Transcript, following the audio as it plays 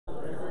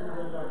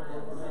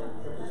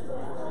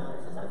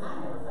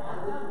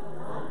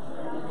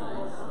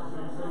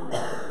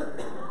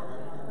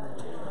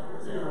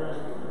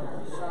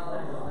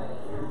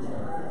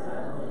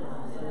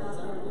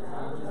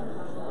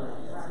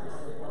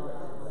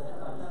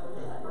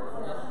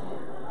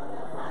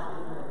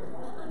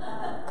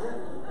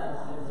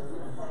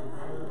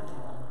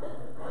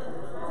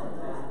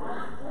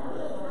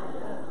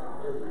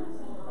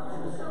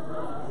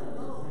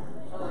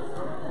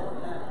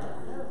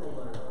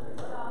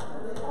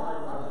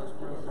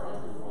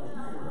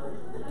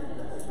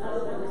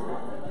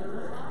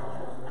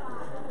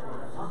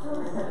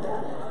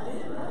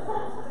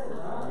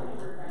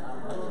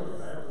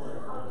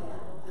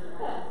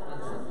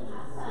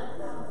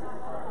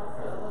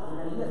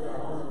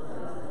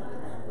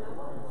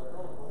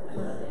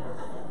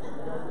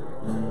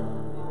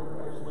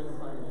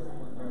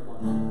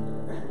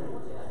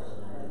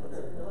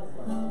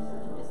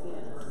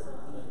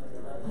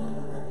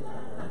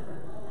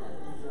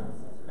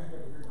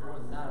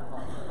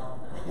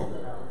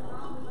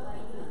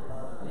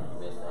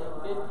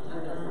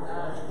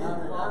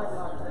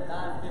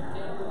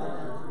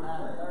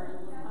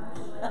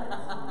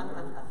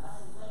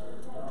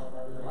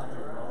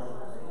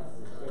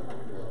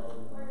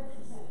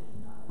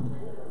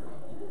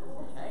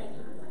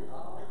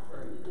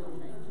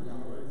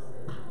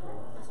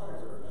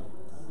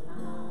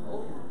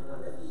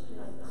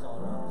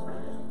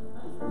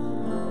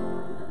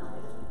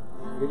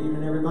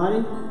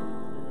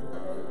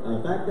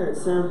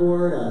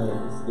soundboard,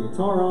 is the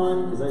guitar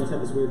on? Because I just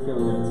have this weird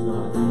feeling that it's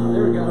not.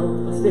 There we go.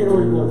 Let's stay in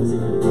order below this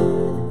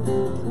evening.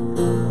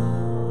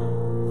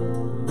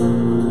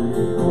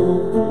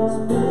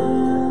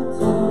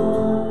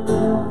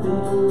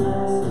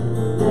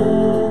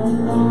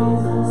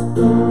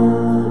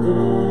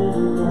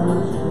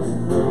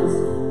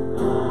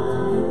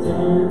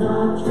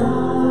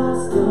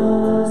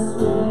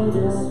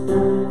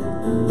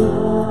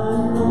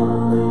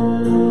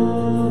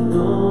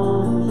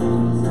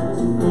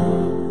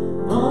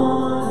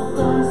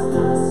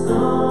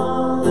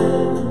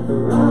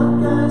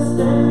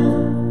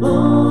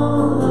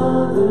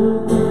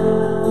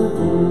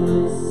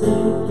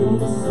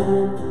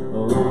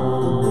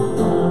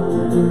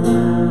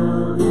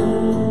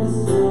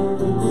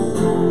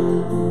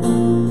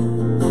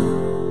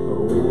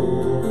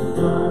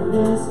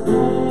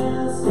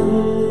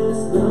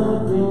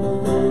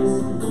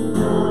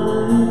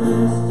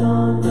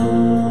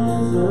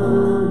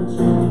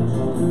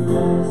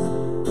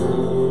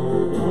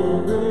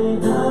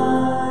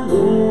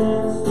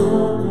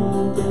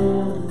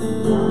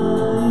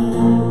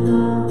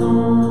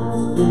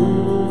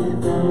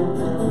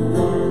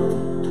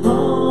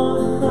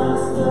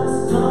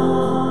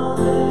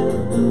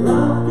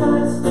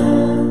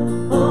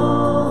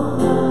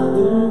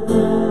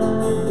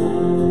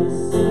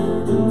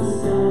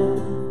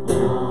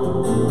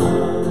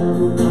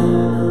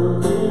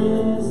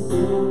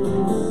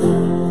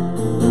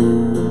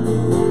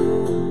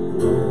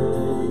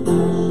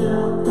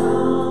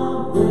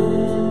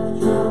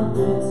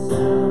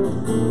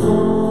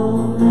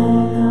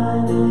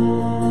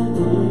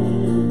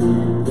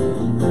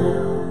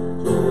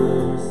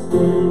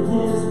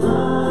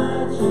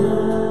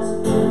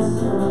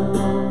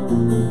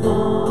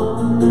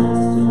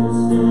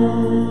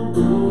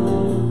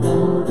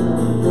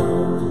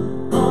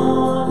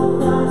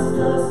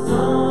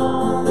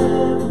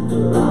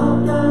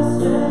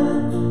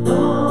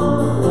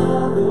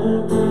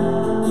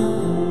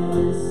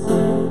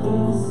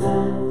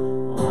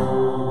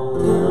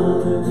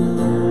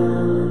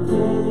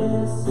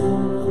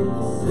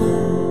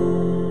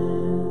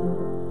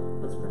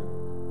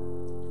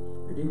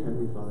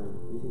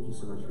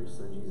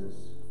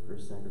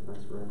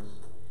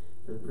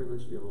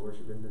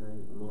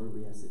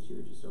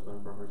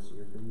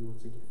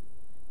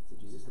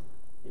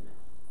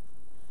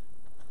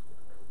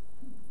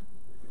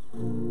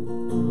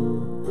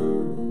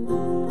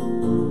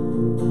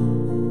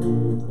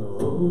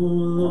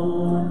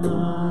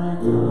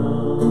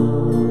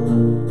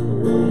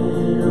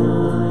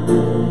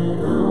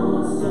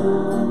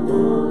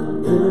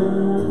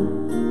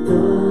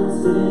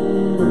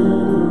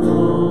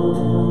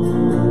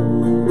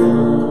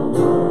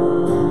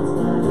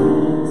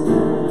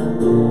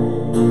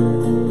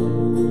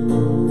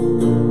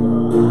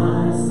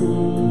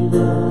 See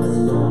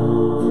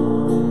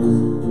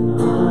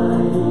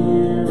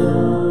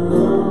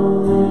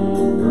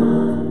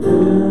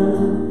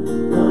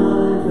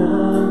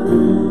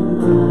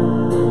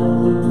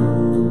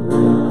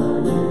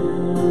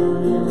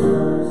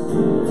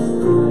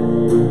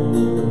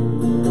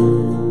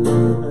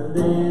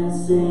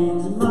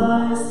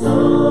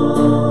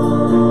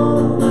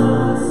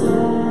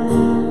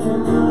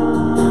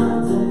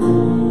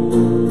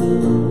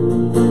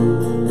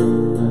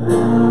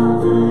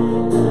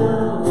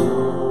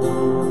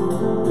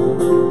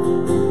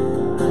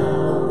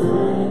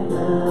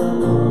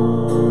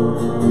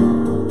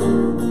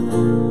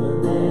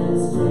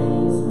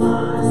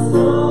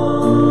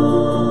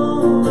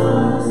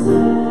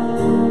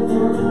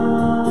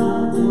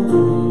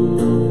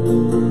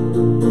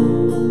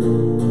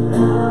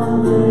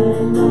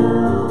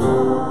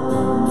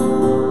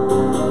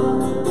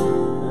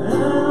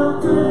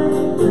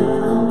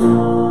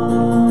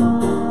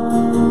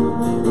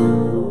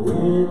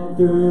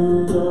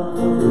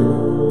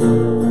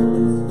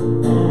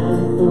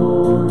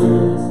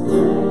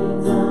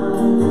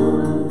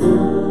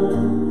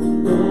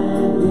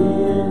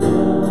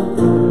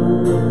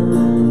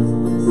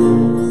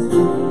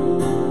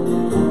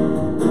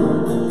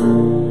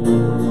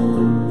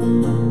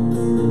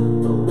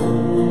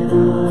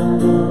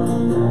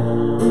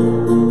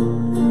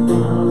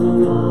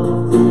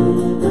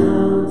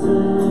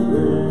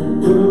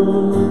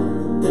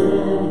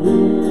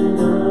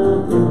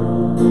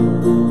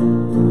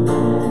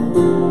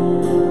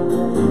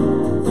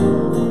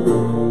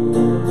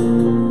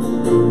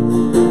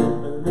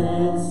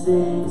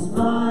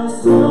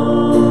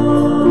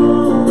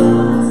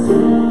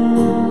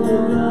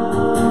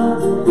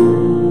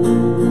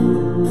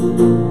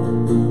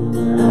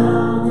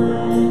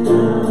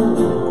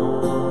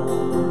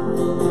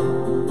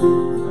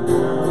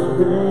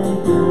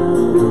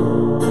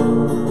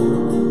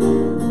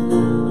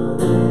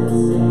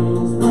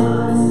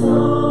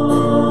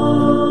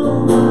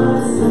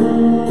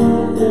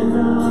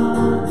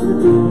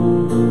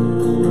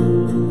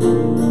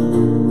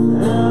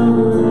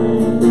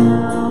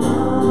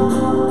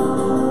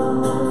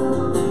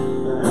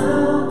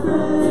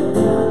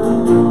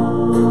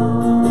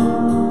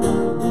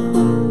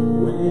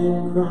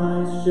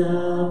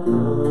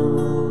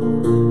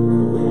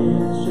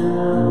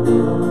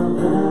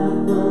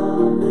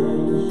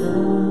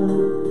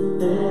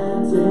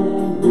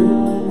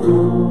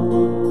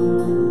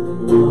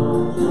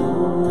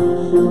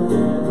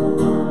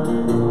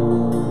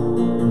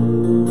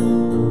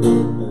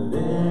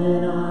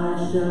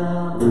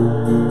shall bow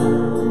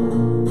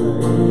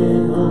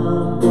in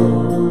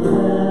humble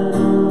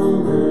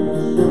adoration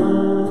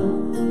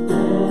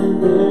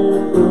and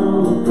their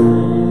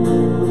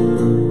proclaim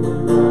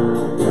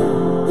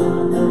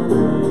my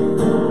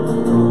God, the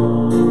great God.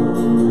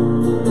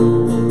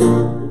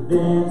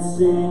 Then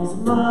sings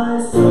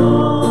my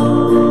soul,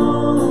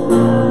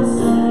 my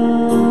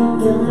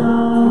Savior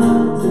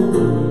God to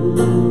me.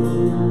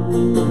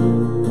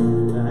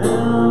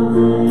 How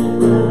great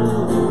thou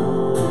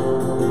art,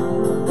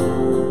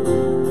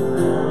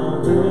 how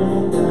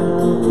great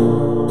thou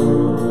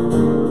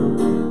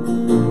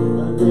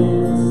art.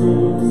 Then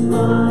sings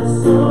my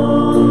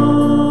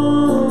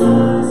soul,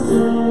 my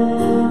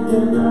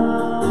Savior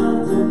God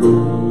to me.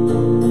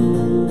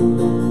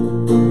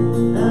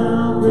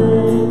 How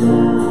great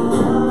thou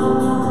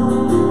art,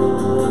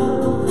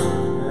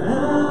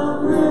 how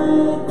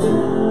great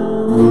thou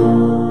art.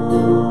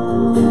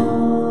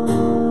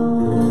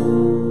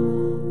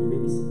 You may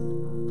be seated.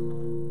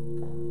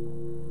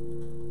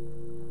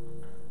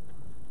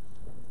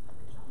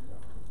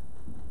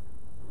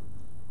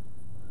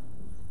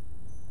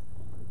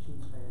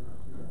 Chiefs fan, not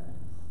too bad.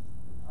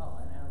 Oh,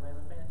 and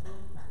Alabama fan too?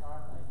 All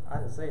right. I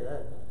didn't say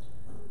that.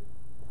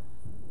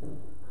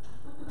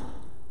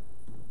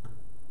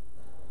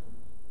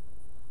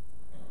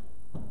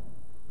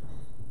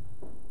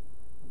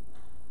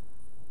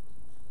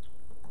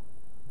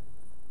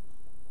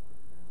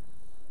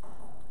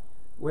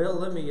 Well,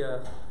 let me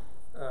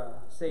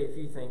say a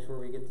few things before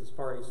we get this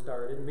party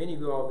started. Many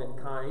of you all have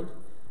been kind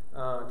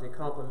to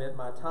compliment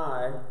my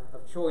tie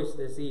of choice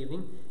this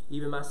evening.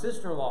 Even my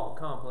sister-in-law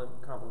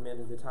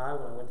complimented the tie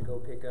when I went to go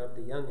pick up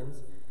the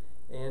youngins.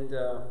 And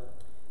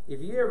if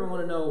you ever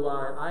want to know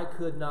why I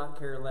could not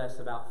care less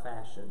about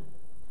fashion,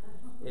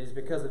 it is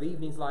because of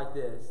evenings like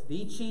this.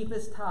 The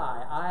cheapest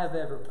tie I have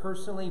ever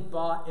personally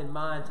bought in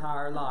my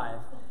entire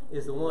life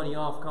is the one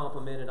y'all have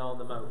complimented on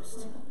the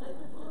most.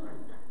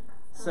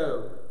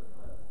 So,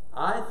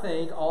 I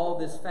think all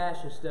this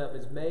fashion stuff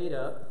is made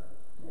up,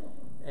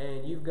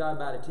 and you've got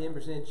about a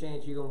 10%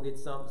 chance you're going to get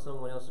something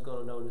someone else is going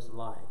to notice and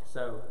like.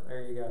 So,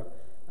 there you go.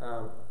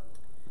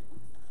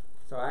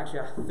 So actually,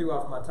 I threw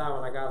off my tie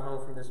when I got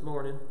home from this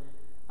morning.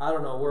 I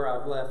don't know where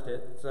I've left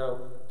it,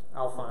 so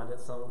I'll find it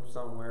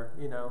somewhere.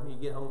 You know, you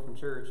get home from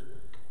church,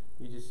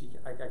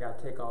 I got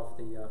to take off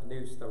the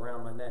noose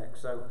around my neck,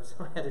 so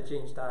I had to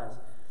change ties.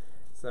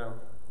 So,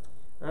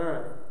 all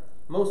right.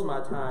 Most of my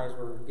ties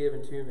were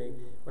given to me.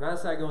 When I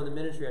decided to go into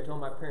ministry, I told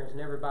my parents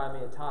never buy me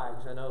a tie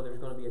because I know there's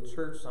going to be a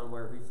church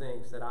somewhere who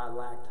thinks that I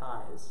lack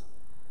ties.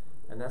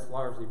 And that's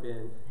largely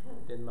been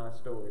my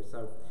story.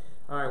 So,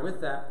 all right,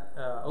 with that,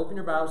 open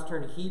your Bibles,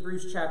 turn to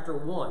Hebrews chapter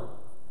 1.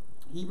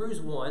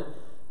 Hebrews 1,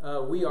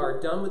 we are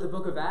done with the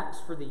book of Acts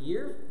for the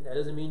year. That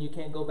doesn't mean you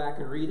can't go back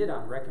and read it.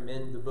 I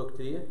recommend the book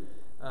to you.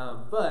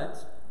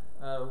 But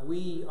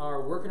we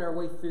are working our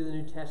way through the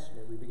New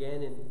Testament. We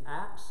began in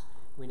Acts.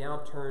 We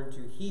now turn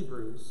to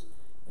Hebrews,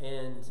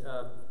 and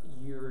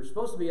you're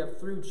supposed to be up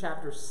through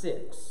chapter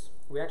 6.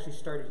 We actually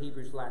started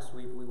Hebrews last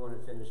week. We want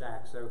to finish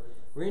Acts. So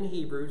we're in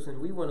Hebrews,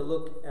 and we want to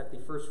look at the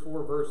first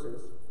 4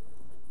 verses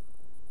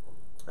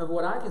of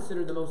what I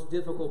consider the most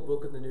difficult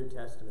book of the New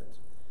Testament.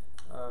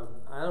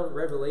 I know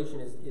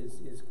Revelation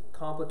is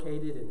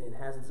complicated and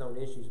has its own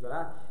issues, but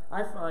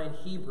I find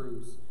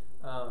Hebrews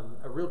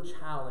a real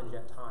challenge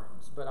at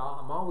times. But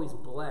I'm always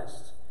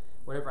blessed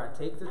whenever I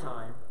take the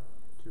time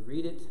to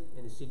read it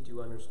and to seek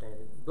to understand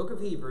it. Book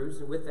of Hebrews,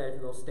 and with that, if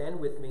you will stand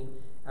with me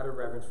out of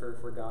reverence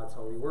for God's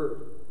holy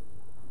word.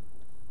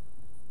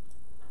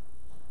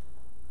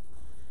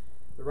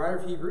 The writer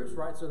of Hebrews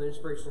writes under the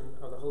inspiration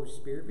of the Holy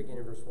Spirit, beginning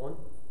in verse 1.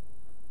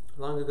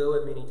 Long ago,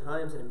 at many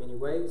times and in many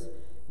ways,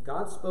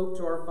 God spoke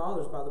to our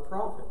fathers by the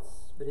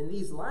prophets. But in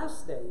these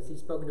last days, He's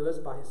spoken to us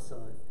by His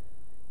Son,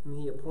 whom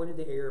He appointed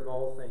the heir of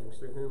all things,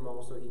 through whom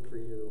also He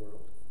created the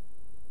world.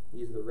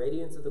 He is the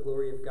radiance of the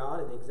glory of God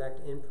and the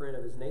exact imprint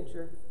of His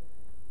nature,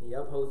 and He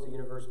upholds the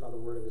universe by the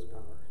word of His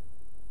power.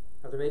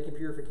 After making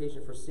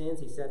purification for sins,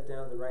 He sat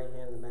down at the right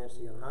hand of the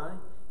Majesty on high,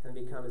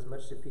 having become as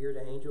much superior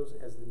to angels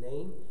as the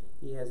name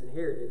He has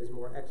inherited is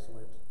more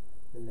excellent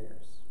than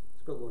theirs.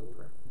 Let's go to the Lord in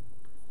prayer.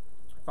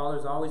 Father,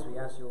 as always, we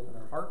ask You to open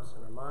our hearts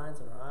and our minds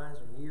and our eyes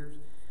and our ears,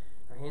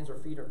 our hands, our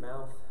feet, our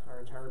mouth,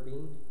 our entire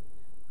being,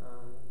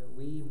 that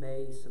we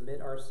may submit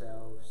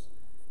ourselves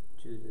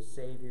to the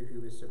Savior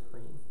who is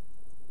supreme.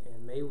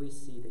 And may we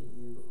see that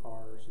You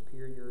are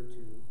superior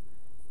to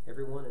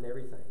everyone and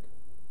everything.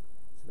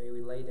 So may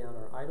we lay down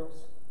our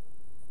idols.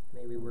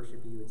 May we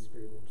worship You in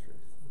spirit and in truth.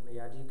 May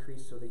I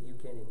decrease so that You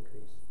can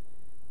increase.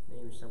 In the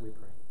name of Your Son we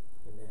pray.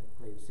 Amen.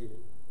 May you be seated.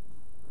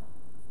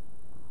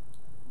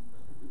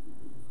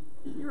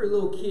 You were a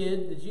little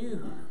kid. Did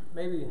you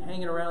maybe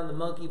hanging around the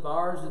monkey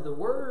bars? Did the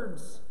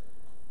words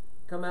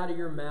come out of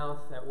your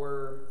mouth that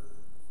were,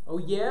 "Oh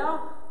yeah,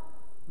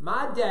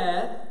 my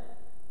dad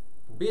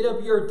beat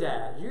up your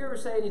dad"? Did you ever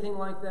say anything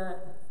like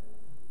that?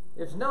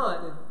 If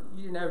not,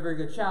 you didn't have a very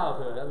good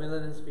childhood. I mean,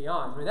 let's be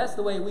honest. I mean, that's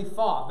the way we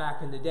fought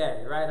back in the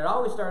day, right? It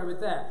always started with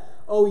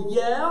that. "Oh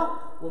yeah,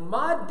 well,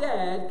 my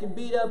dad can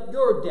beat up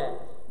your dad."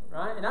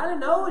 right? And I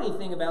didn't know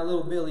anything about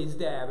little Billy's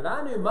dad, but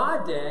I knew my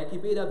dad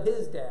could beat up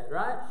his dad,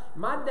 right?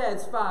 My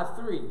dad's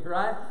 5'3",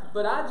 right?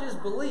 But I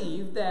just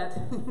believed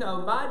that,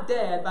 my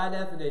dad, by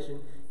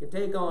definition, could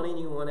take on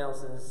anyone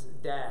else's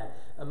dad.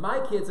 My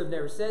kids have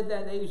never said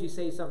that. They usually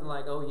say something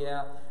like, "Oh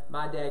yeah,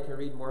 my dad can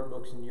read more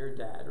books than your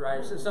dad,"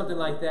 right? So something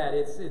like that.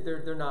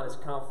 They're not as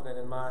confident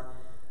in my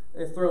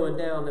throwing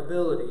down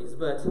abilities,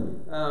 but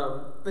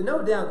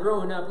no doubt,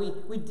 growing up,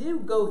 we do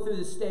go through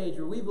the stage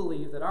where we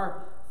believe that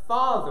our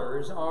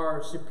fathers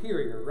are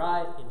superior,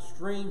 right, in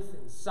strength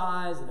and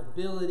size and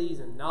abilities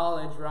and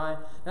knowledge, right?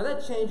 Now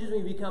that changes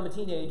when you become a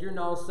teenager, and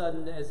all of a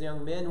sudden, as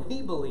young men,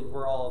 we believe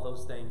we're all of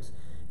those things.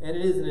 And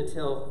it isn't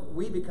until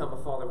we become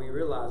a father we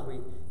realize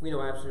we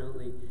know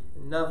absolutely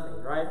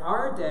nothing, right?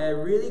 Our dad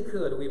really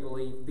could, we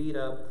believe, beat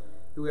up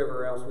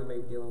whoever else we may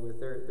be dealing with,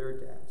 their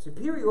dad.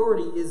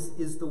 Superiority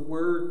is the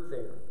word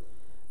there.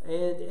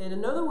 And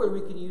another word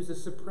we could use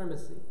is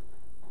supremacy.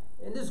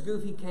 In this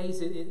goofy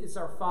case, it's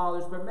our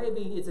fathers, but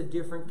maybe it's a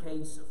different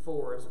case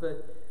for us.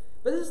 But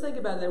let's think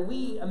about that.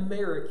 We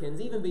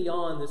Americans, even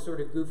beyond the sort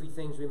of goofy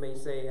things we may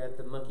say at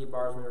the monkey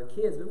bars when we were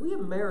kids, but we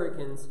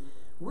Americans,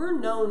 we're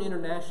known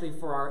internationally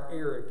for our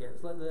arrogance.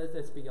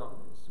 Let's be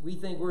honest. We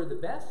think we're the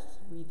best.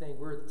 We think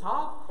we're the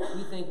top.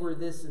 We think we're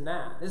this and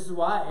that. This is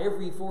why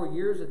every 4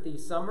 years at the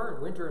Summer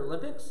and Winter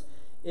Olympics,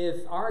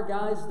 if our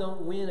guys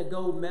don't win a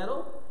gold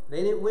medal,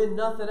 they didn't win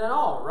nothing at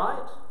all,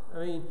 right?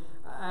 I mean,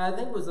 I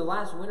think it was the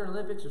last Winter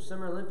Olympics or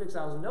Summer Olympics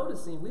I was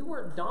noticing we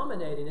weren't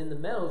dominating in the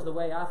medals the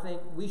way I think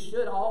we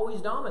should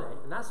always dominate.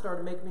 And that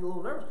started making me a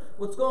little nervous.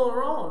 What's going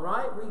wrong,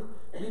 right?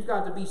 We've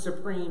got to be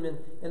supreme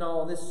in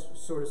all this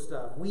sort of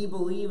stuff. We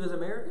believe as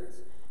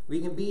Americans we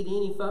can beat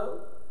any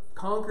foe,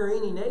 conquer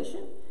any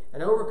nation,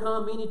 and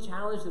overcome any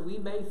challenge that we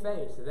may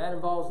face. If that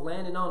involves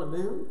landing on the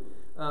moon,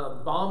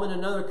 bombing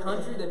another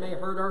country that may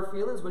hurt our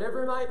feelings,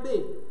 whatever it might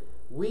be,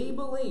 we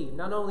believe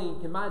not only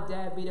can my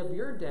dad beat up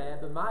your dad,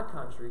 but my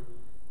country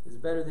is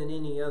better than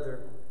any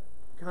other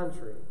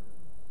country.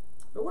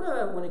 But what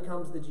about when it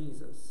comes to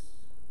Jesus?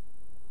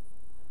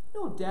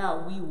 No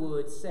doubt we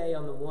would say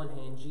on the one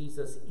hand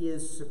Jesus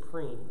is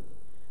supreme,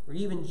 or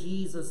even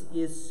Jesus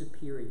is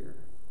superior.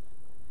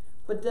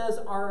 But does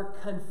our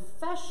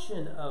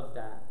confession of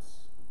that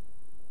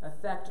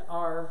affect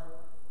our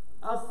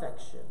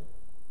affection?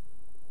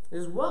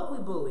 Does what we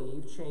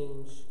believe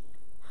change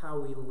how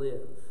we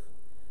live?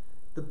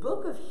 The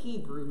book of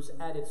Hebrews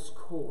at its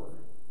core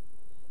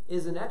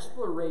is an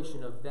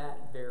exploration of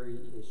that very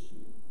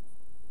issue.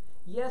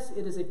 Yes,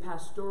 it is a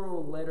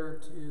pastoral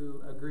letter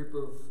to a group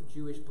of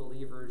Jewish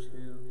believers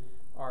who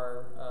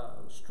are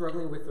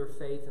struggling with their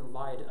faith in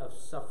light of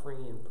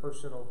suffering and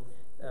personal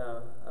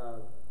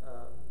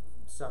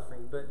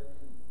suffering.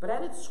 But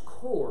at its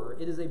core,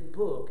 it is a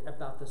book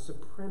about the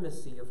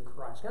supremacy of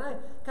Christ. Can I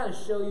kind of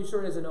show you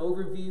sort of as an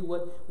overview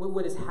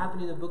what is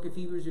happening in the book of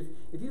Hebrews?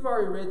 If you've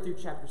already read through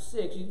chapter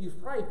 6, you've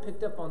probably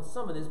picked up on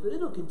some of this, but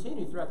it'll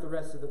continue throughout the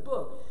rest of the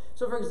book.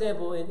 So, for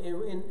example,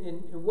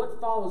 in what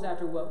follows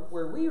after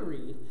where we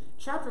read,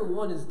 chapter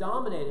 1 is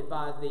dominated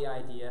by the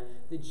idea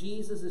that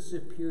Jesus is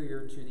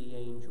superior to the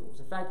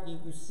angels. In fact,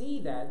 you see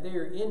that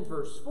there in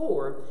verse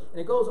 4, and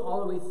it goes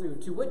all the way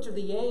through. To which of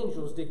the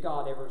angels did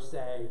God ever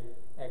say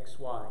X,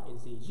 Y, and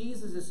Z?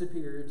 Jesus is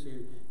superior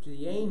to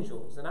the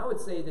angels. And I would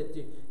say that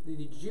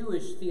the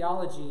Jewish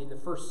theology in the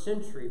first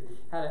century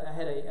had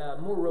a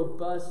more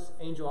robust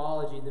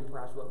angelology than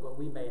perhaps what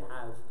we may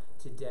have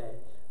today.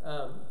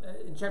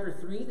 In chapter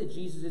 3, that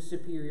Jesus is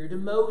superior to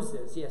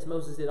Moses. Yes,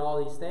 Moses did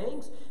all these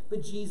things,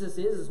 but Jesus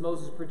is, as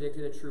Moses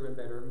predicted, a true and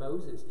better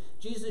Moses.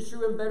 Jesus is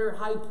true and better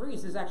high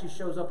priest. This actually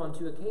shows up on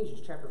 2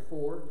 occasions, chapter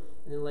 4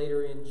 and then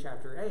later in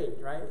chapter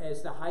 8, right?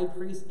 As the high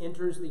priest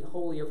enters the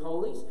Holy of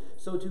Holies,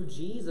 so too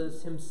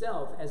Jesus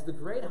himself, as the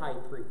great high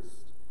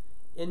priest,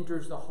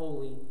 enters the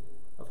Holy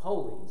of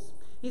Holies.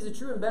 He's a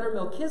true and better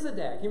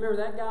Melchizedek. You remember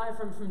that guy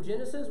from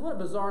Genesis? What a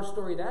bizarre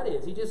story that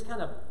is. He just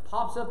kind of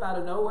pops up out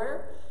of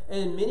nowhere.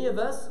 And many of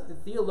us, the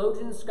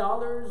theologians,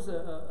 scholars,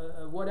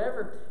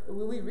 whatever,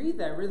 we read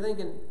that. We're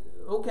thinking,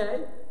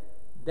 okay,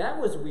 that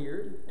was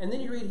weird. And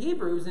then you read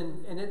Hebrews,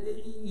 and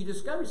you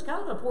discover he's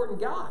kind of an important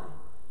guy,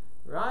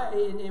 right?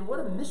 And what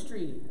a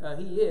mystery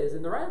he is.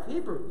 And the writer of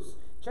Hebrews,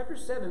 chapter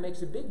 7,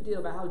 makes a big deal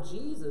about how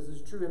Jesus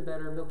is true and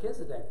better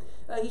Melchizedek.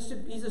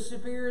 He's a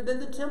superior than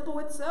the temple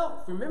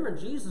itself. Remember,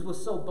 Jesus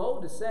was so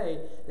bold to say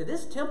that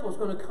this temple is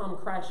going to come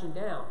crashing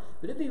down,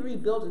 but it'll be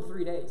rebuilt in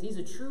 3 days. He's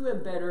a true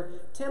and better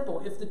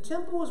temple. If the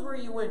temple is where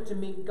you went to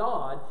meet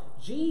God,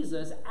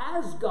 Jesus,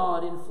 as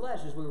God in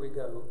flesh, is where we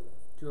go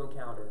to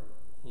encounter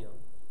him.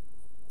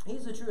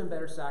 He's a true and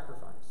better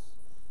sacrifice.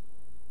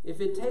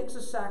 If it takes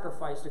a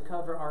sacrifice to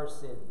cover our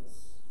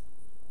sins,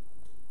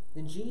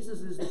 then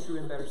Jesus is the true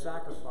and better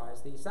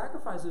sacrifice. The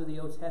sacrifices of the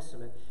Old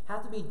Testament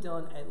have to be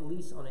done at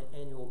least on an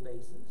annual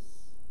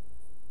basis.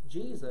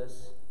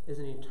 Jesus is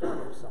an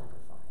eternal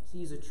sacrifice.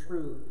 He's a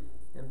true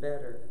and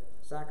better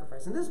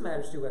sacrifice. And this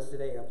matters to us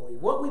today, I believe.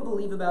 What we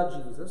believe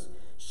about Jesus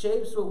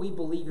shapes what we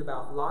believe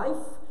about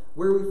life,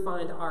 where we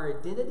find our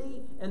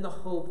identity, and the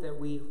hope that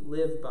we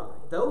live by.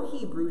 Though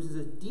Hebrews is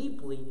a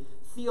deeply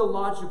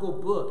theological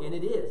book, and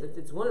it is.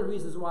 It's one of the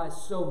reasons why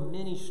so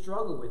many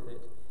struggle with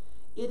it.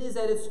 It is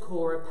at its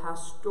core a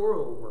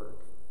pastoral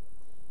work.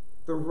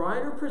 The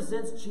writer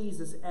presents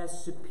Jesus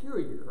as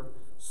superior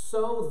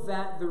so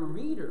that the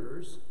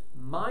readers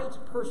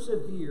might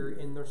persevere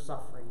in their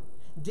suffering.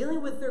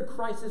 Dealing with their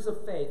crisis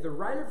of faith, the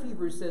writer of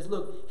Hebrews says,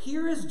 look,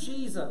 here is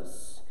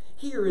Jesus.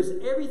 Here is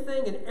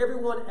everything and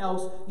everyone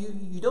else.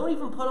 You don't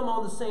even put them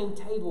on the same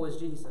table as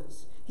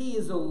Jesus. He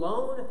is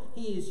alone.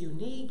 He is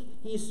unique.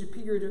 He is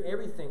superior to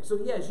everything. So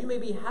yes, you may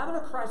be having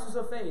a crisis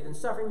of faith, and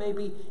suffering may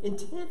be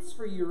intense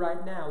for you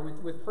right now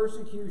with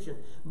persecution.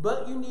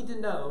 But you need to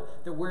know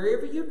that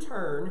wherever you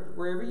turn,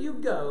 wherever you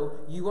go,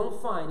 you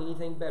won't find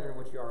anything better than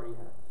what you already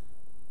have.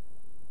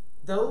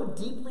 Though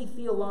deeply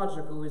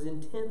theological, is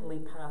intently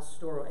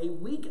pastoral. A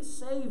weak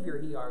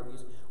Savior, he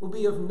argues, will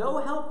be of no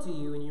help to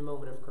you in your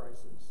moment of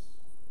crisis.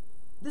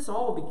 This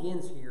all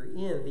begins here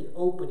in the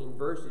opening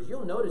verses.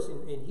 You'll notice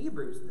in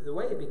Hebrews, the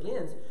way it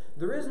begins,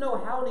 there is no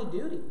howdy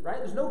doody, right?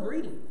 There's no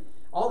greeting.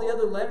 All the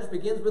other letters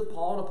begins with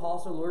Paul, an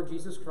apostle, Lord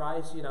Jesus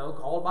Christ,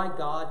 called by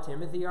God,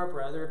 Timothy, our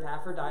brother,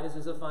 Epaphroditus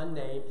is a fun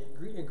name.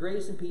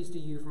 Grace and peace to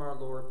you from our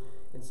Lord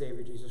and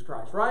Savior Jesus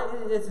Christ, right?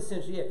 That's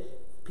essentially it.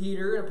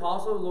 Peter, an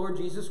apostle of Lord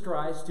Jesus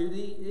Christ, to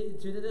the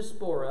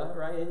diaspora,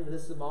 right? And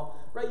this is all,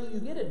 right? You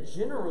get a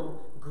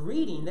general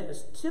greeting that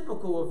is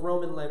typical of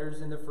Roman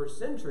letters in the first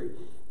century.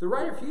 The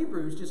writer of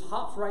Hebrews just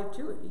hops right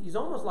to it. He's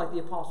almost like the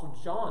apostle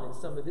John in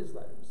some of his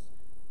letters.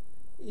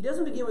 He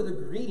doesn't begin with a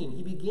greeting.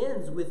 He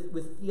begins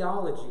with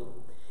theology.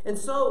 And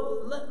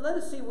so let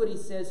us see what he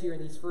says here in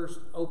these first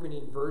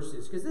opening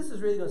verses, because this is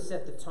really going to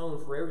set the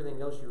tone for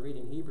everything else you read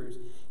in Hebrews.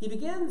 He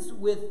begins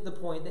with the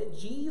point that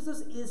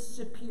Jesus is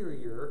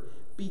superior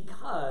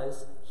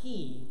because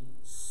he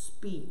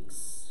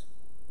speaks.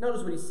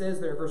 Notice what he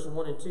says there in verses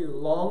 1 and 2.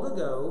 Long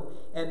ago,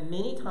 at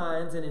many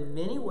times and in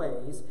many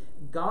ways,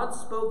 God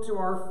spoke to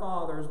our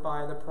fathers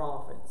by the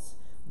prophets.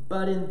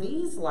 But in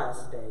these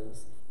last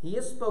days, he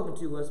has spoken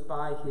to us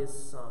by his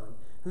Son,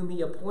 whom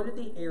he appointed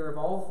the heir of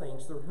all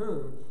things, through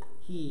whom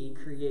he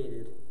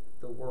created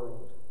the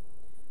world.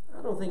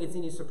 I don't think it's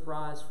any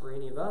surprise for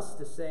any of us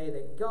to say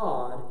that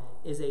God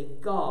is a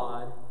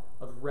God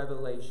of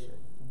revelation.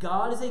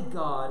 God is a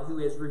God who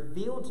has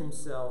revealed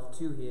himself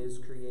to his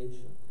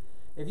creation.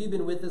 If you've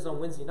been with us on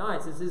Wednesday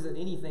nights, this isn't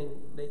anything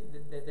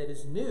that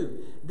is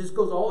new. This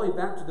goes all the way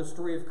back to the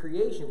story of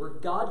creation, where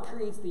God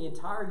creates the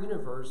entire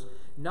universe,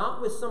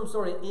 not with some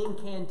sort of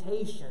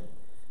incantation,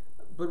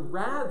 but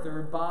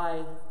rather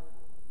by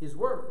his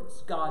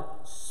words. God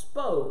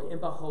spoke, and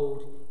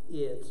behold,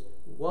 it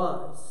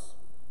was.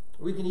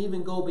 We can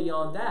even go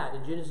beyond that.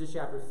 In Genesis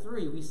chapter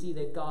 3, we see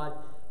that God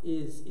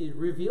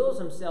reveals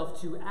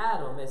himself to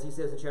Adam, as he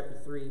says in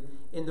chapter 3,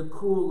 in the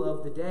cool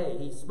of the day.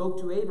 He spoke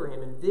to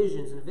Abraham in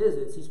visions and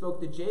visits. He spoke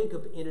to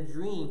Jacob in a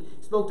dream.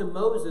 He spoke to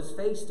Moses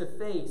face to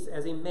face,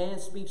 as a man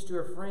speaks to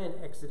a friend,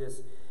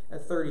 Exodus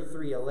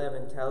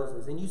 33:11 tells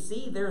us. And you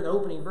see there in the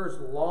opening verse,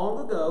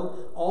 long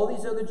ago, all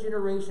these other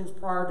generations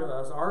prior to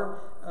us,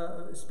 our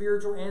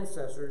spiritual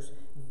ancestors,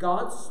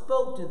 God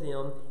spoke to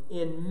them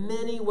in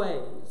many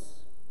ways.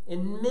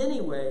 In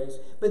many ways.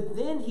 But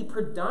then he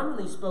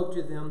predominantly spoke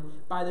to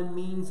them by the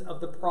means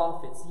of the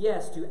prophets.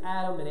 Yes, to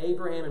Adam and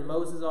Abraham and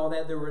Moses, all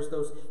that, there was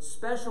those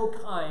special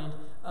kind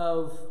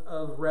of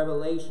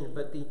revelation.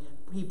 But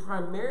he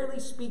primarily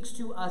speaks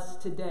to us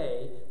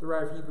today, the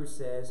writer of Hebrews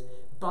says,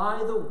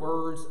 by the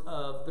words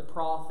of the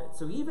prophet.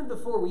 So even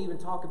before we even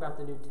talk about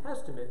the New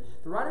Testament,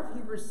 the writer of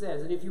Hebrews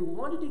says that if you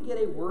wanted to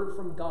get a word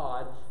from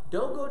God,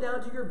 don't go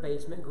down to your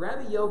basement,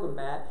 grab a yoga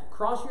mat,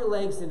 cross your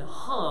legs, and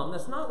hum.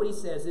 That's not what he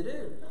says to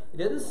do. He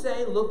doesn't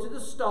say look to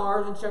the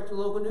stars and check the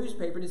local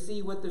newspaper to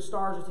see what the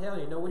stars are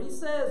telling you. No, what he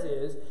says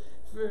is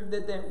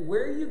that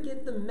where you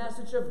get the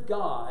message of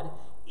God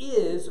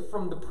is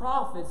from the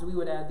prophets. We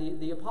would add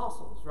the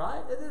apostles,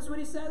 right? That's what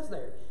he says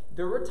there.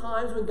 There were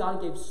times when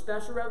God gave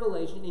special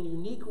revelation in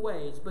unique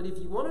ways, but if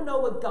you want to know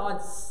what God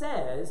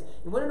says,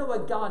 you want to know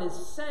what God is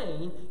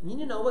saying, you need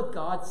to know what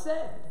God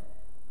said.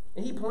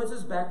 And he points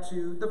us back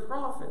to the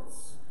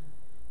prophets.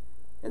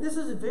 And this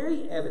is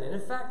very evident. In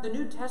fact, the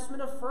New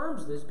Testament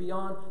affirms this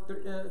beyond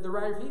the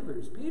writer of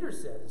Hebrews. Peter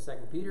says in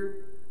 2 Peter,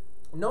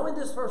 knowing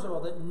this, first of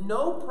all, that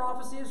no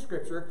prophecy of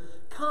Scripture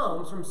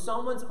comes from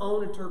someone's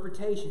own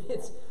interpretation.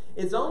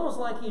 It's almost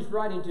like he's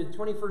writing to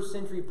 21st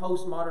century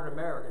postmodern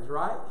Americans,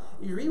 right?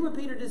 You read what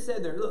Peter just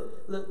said there.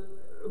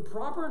 Look,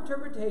 proper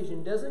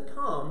interpretation doesn't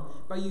come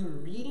by you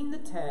reading the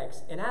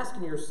text and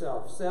asking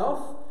yourself,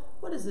 self,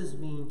 what does this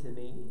mean to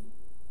me?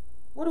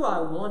 What do I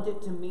want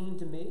it to mean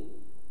to me?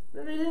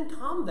 But it didn't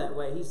come that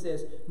way. He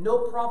says, no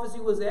prophecy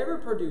was ever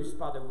produced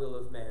by the will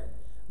of man,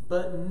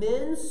 but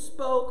men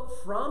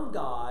spoke from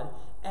God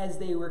as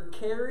they were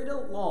carried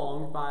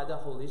along by the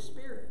Holy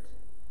Spirit.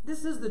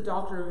 This is the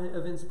doctrine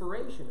of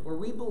inspiration, where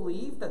we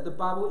believe that the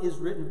Bible is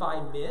written by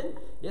men,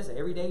 yes,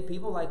 everyday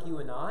people like you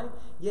and I,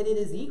 yet it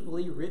is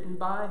equally written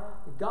by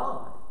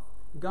God.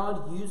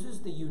 God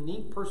uses the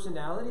unique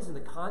personalities and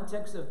the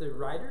context of the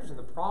writers and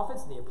the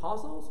prophets and the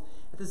apostles.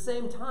 At the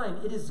same time,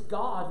 it is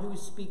God who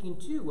is speaking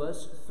to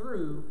us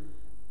through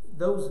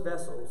those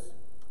vessels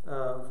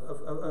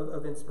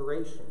of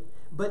inspiration.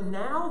 But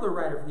now the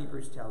writer of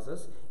Hebrews tells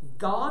us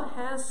God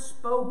has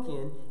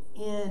spoken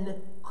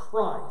in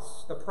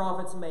Christ. The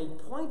prophets may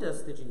point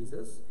us to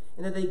Jesus,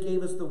 and that they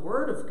gave us the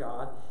Word of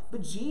God,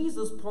 but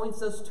Jesus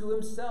points us to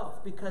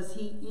himself because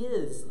he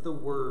is the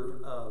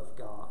Word of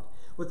God.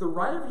 What the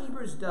writer of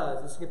Hebrews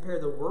does is compare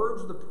the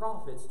words of the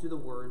prophets to the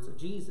words of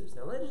Jesus.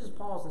 Now let me just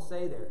pause and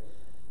say there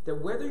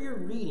that whether you're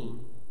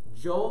reading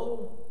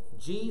Joel,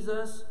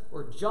 Jesus,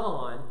 or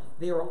John,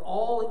 they are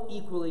all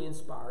equally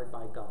inspired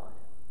by God.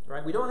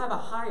 Right? We don't have a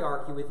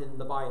hierarchy within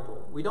the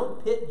Bible. We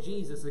don't pit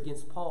Jesus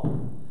against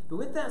Paul. But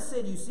with that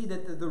said, you see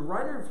that the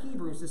writer of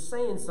Hebrews is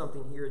saying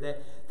something here,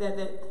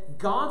 that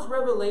God's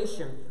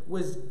revelation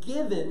was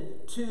given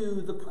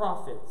to the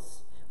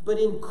prophets. But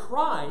in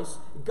Christ,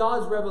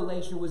 God's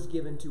revelation was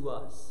given to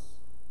us.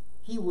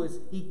 He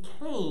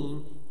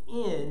came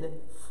in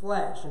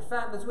flesh. In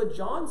fact, that's what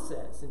John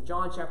says. In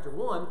John chapter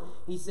 1,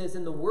 he says,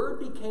 and the Word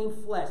became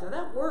flesh. Now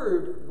that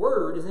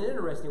word is an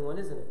interesting one,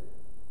 isn't it?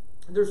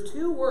 There's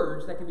two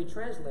words that can be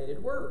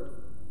translated word.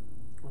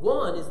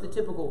 One is the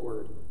typical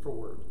word for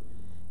word.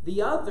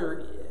 The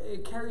other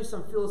carries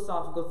some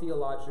philosophical,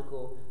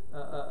 theological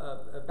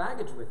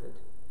baggage with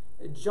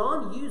it.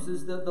 John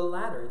uses the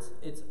latter.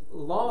 It's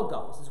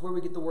logos. It's where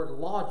we get the word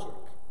logic.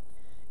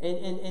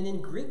 And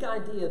in Greek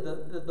idea,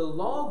 the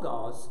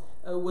logos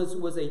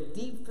was a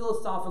deep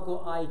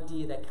philosophical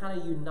idea that kind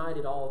of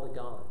united all the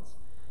gods.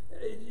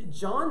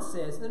 John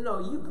says, no,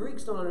 you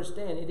Greeks don't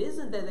understand. It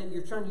isn't that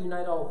you're trying to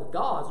unite all the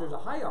gods. There's a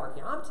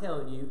hierarchy. I'm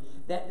telling you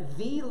that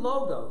the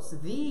Logos,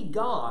 the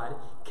God,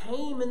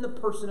 came in the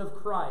person of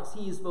Christ.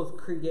 He is both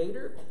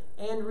creator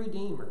and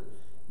redeemer.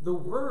 The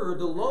Word,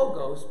 the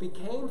Logos,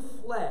 became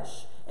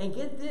flesh. And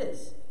get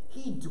this,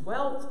 he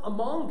dwelt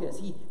among us.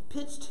 He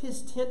pitched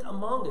his tent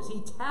among us.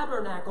 He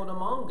tabernacled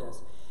among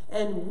us.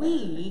 And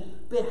we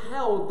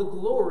beheld the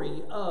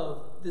glory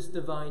of this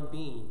divine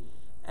being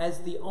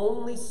as the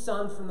only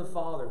Son from the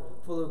Father,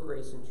 full of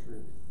grace and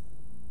truth.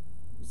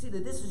 You see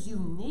that this is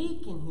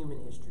unique in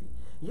human history.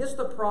 Yes,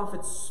 the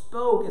prophets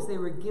spoke as they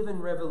were given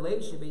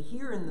revelation, but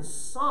here in the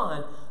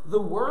Son, the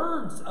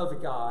words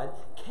of God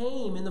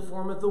came in the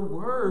form of the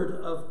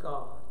Word of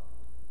God.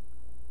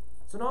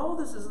 So now all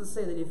this is to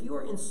say that if you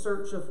are in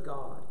search of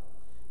God,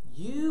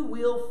 you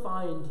will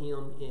find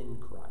him in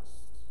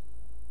Christ.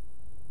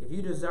 If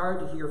you desire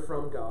to hear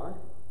from God,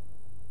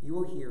 you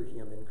will hear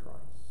him in Christ.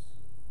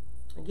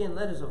 Again,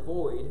 let us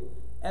avoid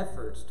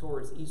efforts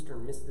towards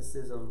Eastern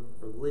mysticism,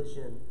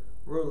 religion,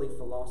 worldly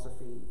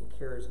philosophy, and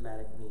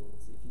charismatic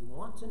means. If you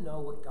want to know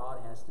what God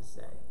has to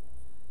say,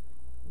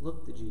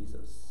 look to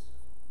Jesus.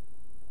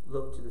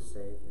 Look to the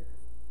Savior.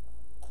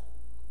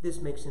 This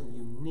makes him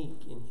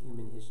unique in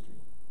human history.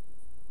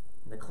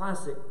 In the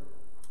classic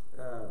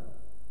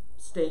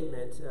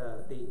statement,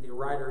 the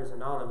writer is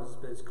anonymous,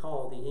 but it's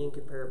called The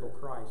Incomparable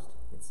Christ.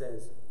 It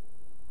says,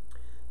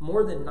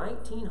 more than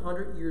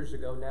 1900 years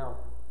ago now,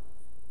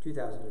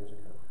 2,000 years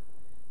ago,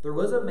 there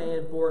was a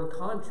man born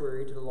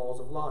contrary to the laws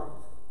of life.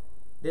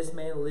 This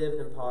man lived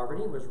in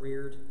poverty and was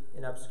reared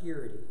in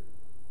obscurity.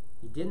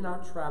 He did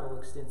not travel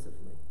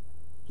extensively.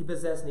 He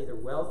possessed neither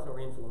wealth nor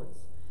influence.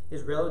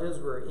 His relatives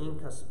were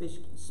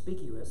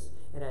inconspicuous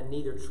and had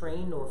neither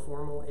trained nor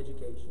formal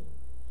education.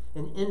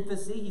 In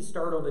infancy, he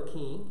startled a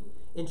king.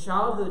 In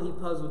childhood, he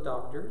puzzled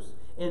doctors.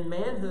 In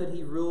manhood,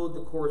 he ruled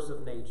the course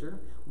of nature,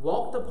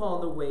 walked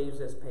upon the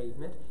waves as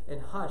pavement,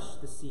 and hushed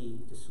the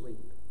sea to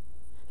sleep.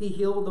 He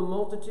healed the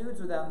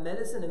multitudes without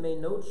medicine and made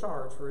no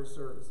charge for his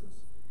services.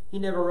 He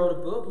never wrote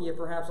a book, and yet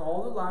perhaps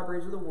all the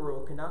libraries of the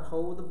world cannot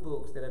hold the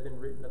books that have been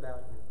written about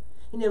him.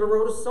 He never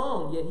wrote a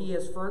song, yet he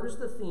has furnished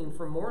the theme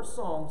for more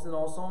songs than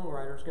all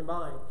songwriters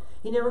combined.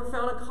 He never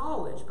found a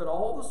college, but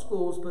all the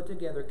schools put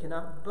together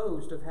cannot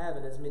boast of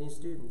having as many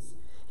students.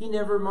 He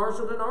never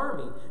marshaled an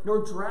army,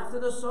 nor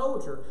drafted a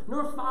soldier,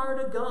 nor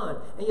fired a gun,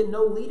 and yet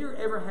no leader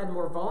ever had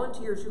more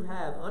volunteers who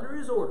have, under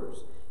his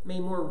orders,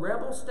 made more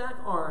rebels stack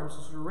arms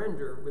to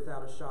surrender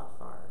without a shot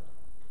fired.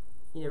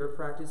 He never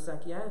practiced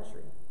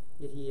psychiatry,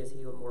 yet he has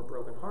healed more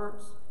broken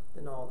hearts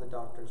than all the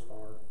doctors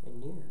far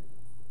and near.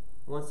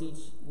 Once each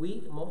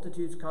week,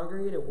 multitudes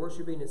congregate at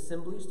worshiping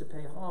assemblies to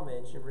pay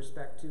homage and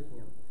respect to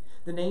him.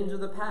 The names of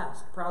the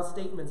past, proud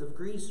statements of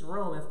Greece and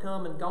Rome have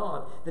come and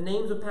gone. The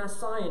names of past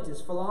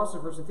scientists,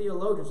 philosophers, and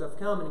theologians have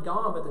come and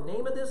gone, but the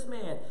name of this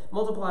man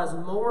multiplies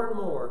more and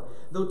more.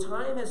 Though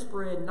time has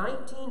spread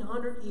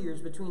 1900 years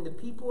between the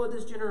people of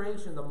this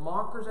generation, the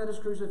mockers at his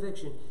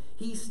crucifixion,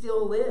 he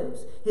still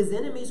lives. His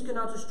enemies could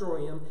not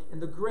destroy him,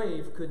 and the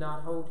grave could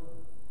not hold him.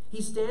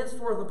 He stands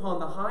forth upon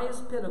the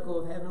highest pinnacle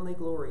of heavenly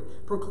glory,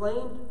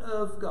 proclaimed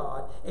of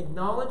God,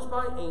 acknowledged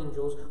by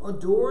angels,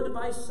 adored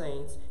by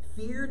saints,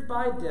 feared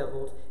by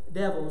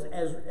devils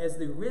as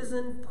the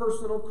risen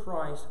personal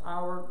Christ,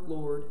 our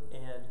Lord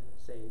and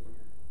Savior.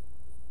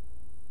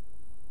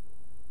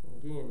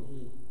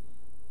 Again,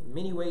 in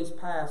many ways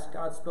past,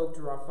 God spoke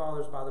to our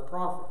fathers by the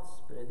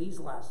prophets, but in these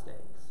last days,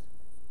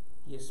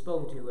 he has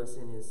spoken to us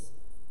in his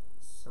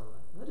Son.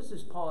 Let us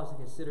just pause and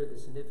consider the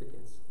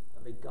significance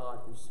of a God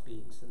who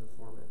speaks in the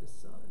form of his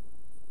Son.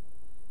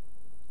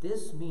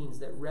 This means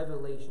that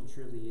revelation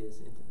truly is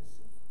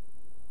intimacy.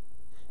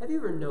 Have you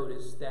ever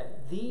noticed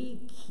that the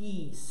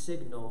key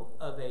signal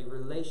of a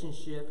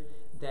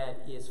relationship that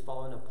is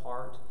falling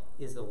apart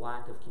is the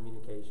lack of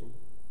communication?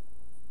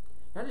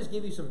 Can I just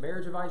give you some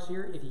marriage advice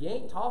here? If you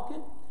ain't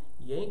talking,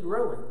 you ain't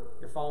growing.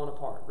 You're falling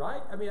apart,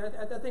 right? I mean,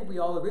 I think we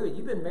all agree with it.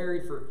 You've been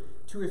married for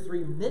 2 or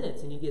 3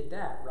 minutes and you get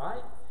that,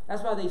 right?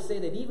 That's why they say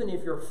that even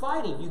if you're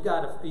fighting, you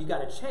got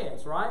a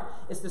chance, right?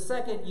 It's the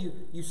second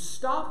you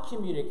stop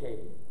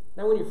communicating.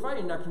 Now, when you're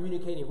fighting, you're not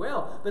communicating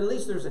well, but at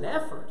least there's an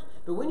effort.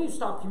 But when you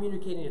stop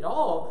communicating at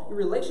all, your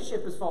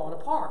relationship is falling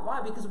apart. Why?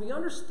 Because we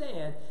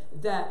understand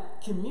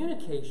that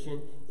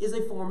communication is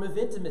a form of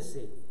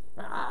intimacy.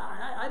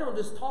 I don't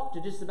just talk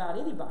to just about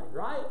anybody,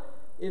 right?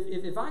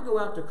 If I go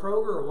out to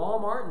Kroger or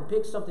Walmart and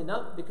pick something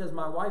up because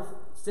my wife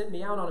sent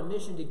me out on a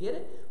mission to get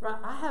it, right?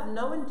 I have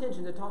no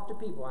intention to talk to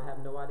people. I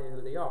have no idea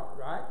who they are,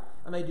 right?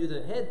 I may do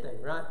the head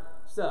thing, right?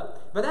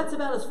 But that's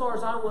about as far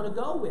as I want to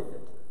go with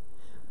it.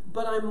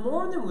 But I'm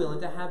more than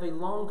willing to have a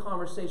long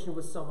conversation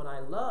with someone I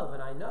love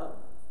and I know.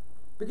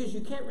 Because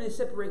you can't really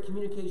separate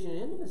communication and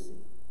intimacy.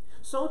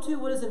 So too,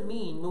 what does it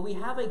mean when we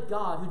have a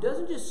God who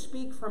doesn't just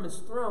speak from his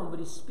throne, but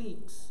he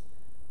speaks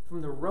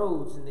from the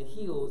roads and the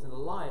hills and the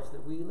lives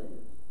that we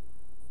live?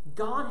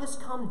 God has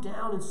come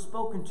down and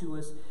spoken to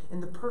us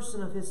in the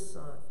person of his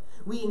Son.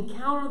 We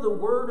encounter the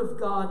Word of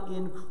God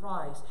in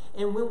Christ.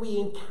 And when we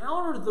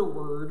encounter the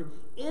Word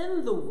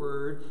in the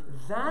Word,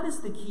 that is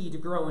the key to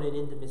growing in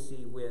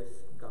intimacy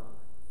with God.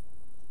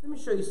 Let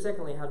me show you,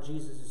 secondly, how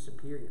Jesus is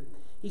superior.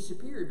 He's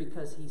superior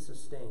because he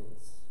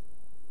sustains.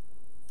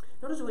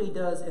 Notice what he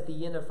does at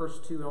the end of verse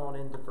 2 and on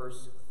into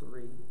verse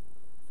 3.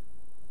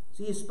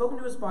 So he has spoken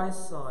to us by his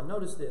Son.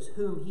 Notice this,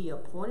 whom he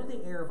appointed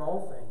the heir of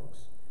all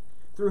things,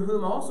 through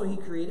whom also he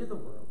created the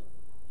world.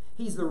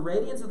 He's the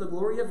radiance of the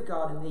glory of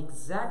God and the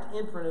exact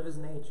imprint of his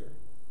nature.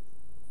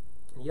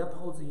 And he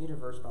upholds the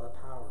universe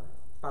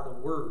by the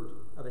word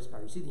of his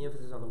power. You see the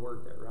emphasis on the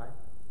word there, right?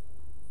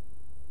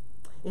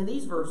 In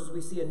these verses,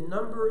 we see a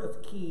number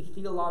of key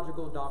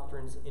theological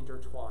doctrines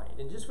intertwined.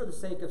 And just for the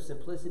sake of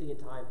simplicity and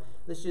time,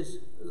 let's just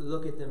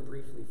look at them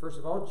briefly. First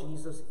of all,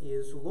 Jesus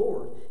is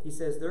Lord. He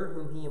says there,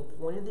 whom he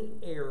appointed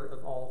the heir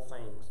of all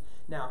things.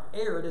 Now,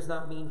 heir does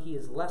not mean he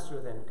is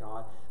lesser than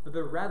God, but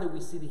rather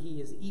we see that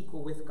he is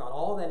equal with God.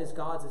 All that is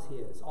God's is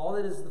his. All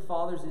that is the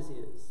Father's is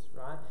his,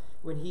 right?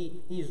 When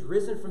he is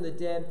risen from the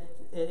dead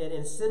and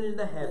ascended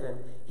into heaven,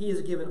 he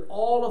is given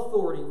all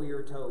authority, we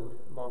are told,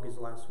 among his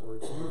last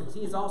words.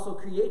 He is also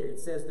creator. It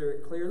says there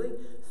clearly,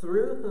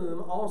 through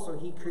whom also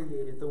he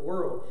created the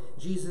world.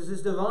 Jesus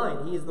is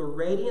divine. He is the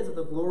radiance of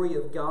the glory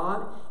of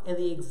God and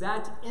the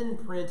exact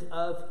imprint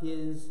of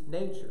his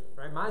nature.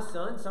 Right? My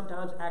son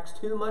sometimes acts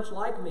too much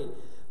like me,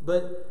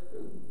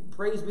 but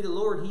praise be the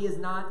Lord, he is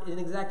not an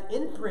exact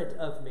imprint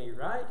of me,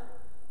 right?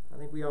 I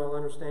think we all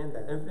understand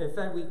that. In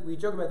fact, we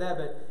joke about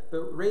that,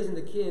 but raising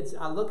the kids,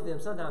 I look at them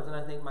sometimes and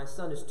I think my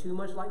son is too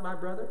much like my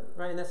brother,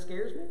 right? And that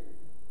scares me.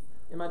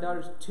 And my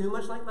daughter's too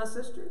much like my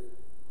sister.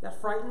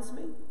 That frightens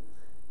me.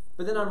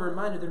 But then I'm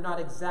reminded they're not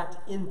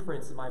exact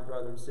imprints of my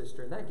brother and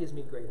sister, and that gives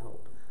me great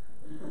hope.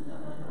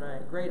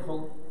 Right? Great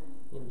hope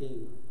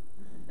indeed.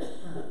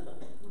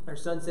 Our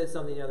son said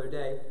something the other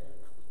day,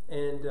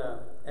 and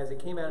as it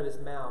came out of his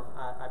mouth,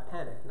 I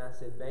panicked, and I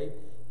said, babe,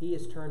 he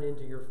has turned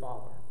into your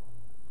father.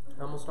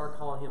 I'm going to start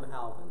calling him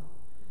Alvin.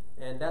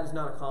 And that is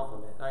not a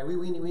compliment.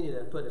 We need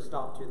to put a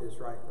stop to this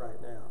right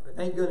now. But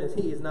thank goodness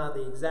he is not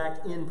the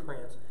exact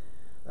imprint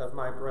of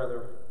my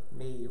brother,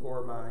 me,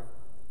 or my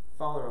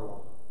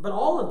father-in-law. But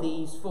all of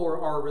these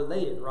four are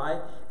related,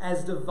 right?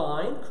 As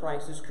divine,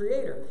 Christ is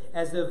creator.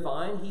 As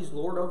divine, he's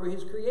Lord over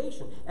his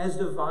creation. As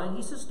divine,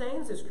 he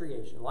sustains his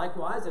creation.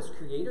 Likewise, as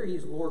creator,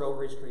 he's Lord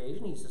over his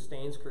creation. He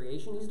sustains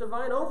creation. He's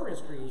divine over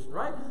his creation,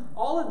 right?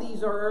 All of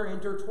these are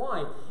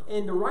intertwined.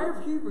 And the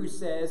writer of Hebrews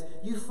says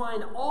you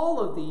find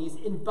all of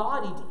these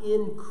embodied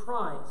in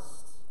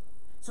Christ.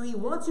 So he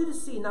wants you to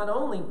see not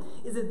only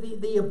is it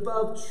the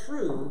above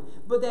true,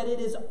 but that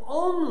it is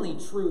only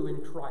true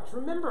in Christ.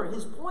 Remember,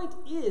 his point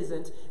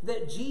isn't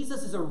that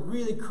Jesus is a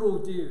really cool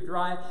dude,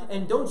 right?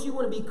 And don't you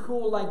want to be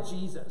cool like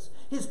Jesus?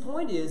 His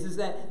point is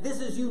that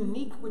this is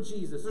unique with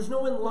Jesus. There's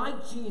no one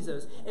like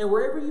Jesus. And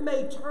wherever you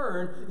may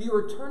turn, you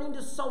are turning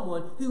to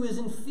someone who is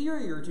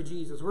inferior to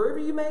Jesus. Wherever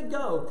you may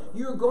go,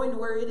 you are going to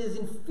where it is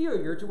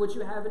inferior to what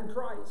you have in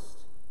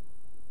Christ.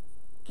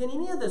 Can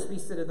any of this be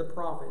said of the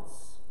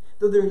prophets?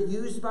 Though they're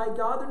used by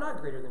God, they're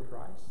not greater than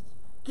Christ.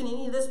 Can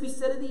any of this be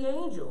said of the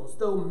angels?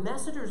 Though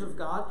messengers of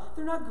God,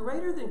 they're not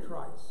greater than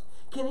Christ.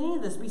 Can any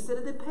of this be said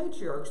of the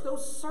patriarchs,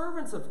 those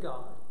servants of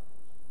God?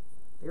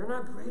 They are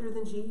not greater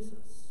than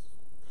Jesus.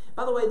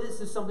 By the way, this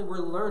is something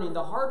we're learning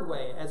the hard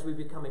way as we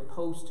become a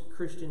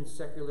post-Christian,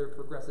 secular,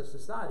 progressive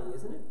society,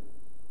 isn't it?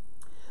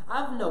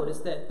 I've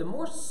noticed that the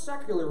more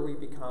secular we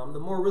become,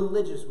 the more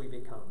religious we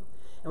become.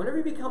 And whenever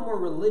you become more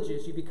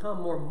religious, you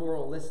become more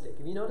moralistic.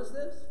 Have you noticed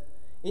this?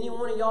 Any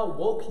one of y'all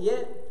woke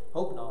yet?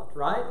 Hope not,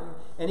 right?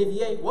 And if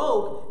you ain't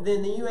woke,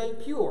 then you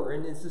ain't pure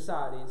in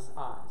society's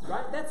eyes,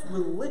 right? That's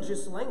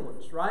religious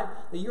language, right?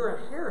 That you're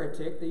a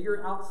heretic, that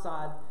you're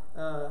outside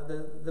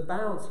the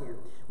bounds here.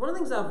 One of the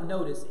things I've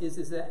noticed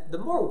is that the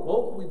more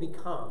woke we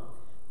become,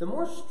 the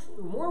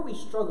more we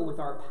struggle with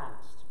our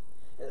past.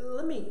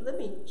 Let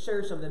me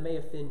share something that may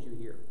offend you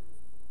here.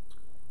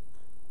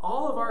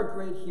 All of our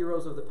great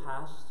heroes of the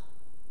past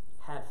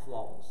had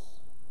flaws.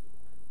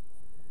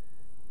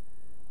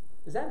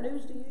 Is that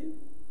news to you?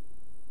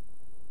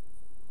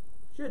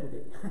 Shouldn't be.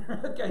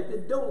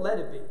 Okay, don't let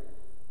it be.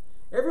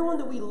 Everyone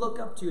that we look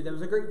up to that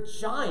was a great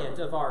giant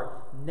of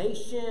our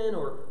nation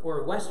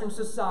or Western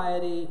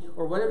society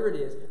or whatever it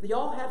is, they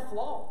all had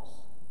flaws.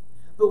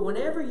 But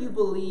whenever you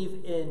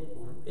believe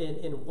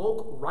in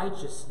woke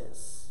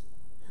righteousness,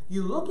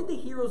 you look at the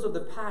heroes of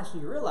the past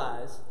and you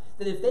realize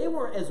that if they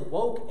weren't as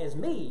woke as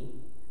me,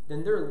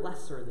 then they're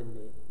lesser than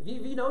me.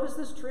 Have you noticed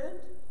this trend?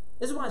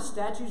 This is why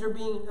statues are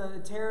being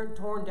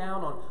torn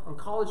down on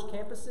college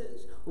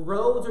campuses.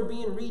 Roads are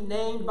being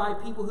renamed by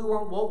people who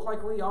aren't woke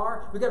like we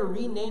are. We've got to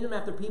rename them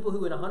after people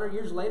who in 100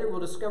 years later will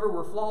discover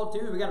we're flawed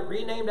too. We've got to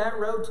rename that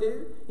road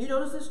too. You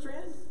notice this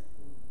trend?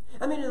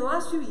 I mean, in the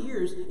last few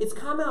years, it's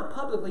come out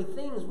publicly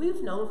things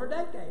we've known for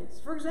decades.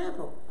 For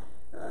example,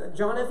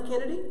 John F.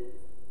 Kennedy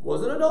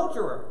was an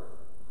adulterer.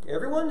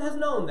 Everyone has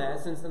known that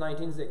since the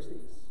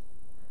 1960s.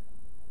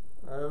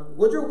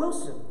 Woodrow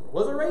Wilson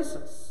was a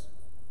racist.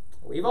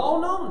 We've all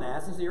known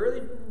that since the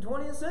early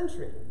 20th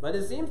century, but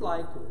it seems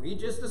like we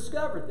just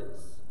discovered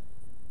this.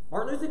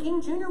 Martin Luther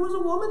King Jr. was a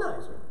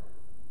womanizer.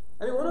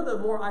 I mean, one of the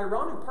more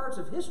ironic parts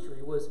of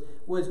history was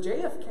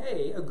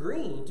JFK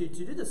agreeing to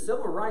do the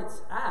Civil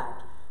Rights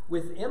Act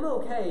with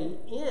MLK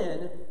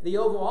in the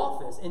Oval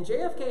Office, and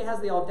JFK has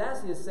the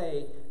audacity to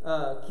say,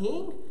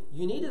 "King,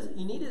 you need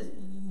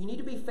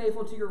to be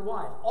faithful to your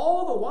wife."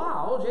 All the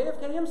while,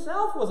 JFK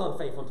himself was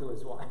unfaithful to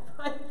his wife,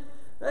 right?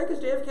 Because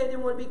JFK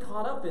didn't want to be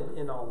caught up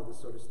in all of this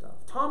sort of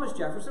stuff. Thomas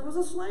Jefferson was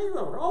a slave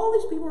owner. All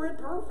these people were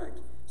imperfect.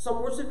 Some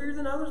more severe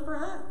than others,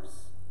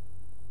 perhaps.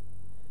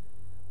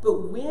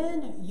 But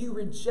when you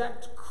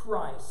reject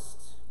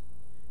Christ,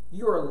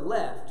 you are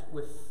left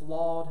with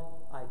flawed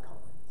icons.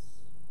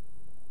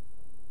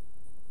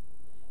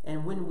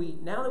 And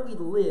now that we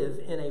live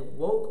in a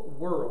woke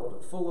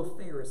world full of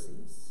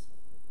Pharisees,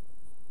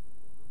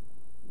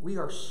 we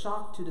are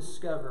shocked to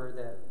discover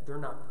that they're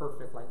not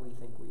perfect like we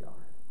think we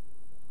are.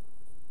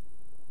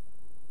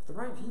 The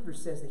writer of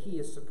Hebrews says that he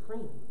is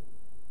supreme.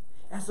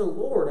 As the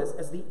Lord,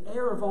 as the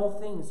heir of all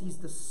things, he's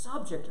the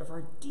subject of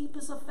our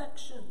deepest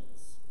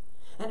affections.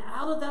 And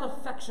out of that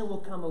affection will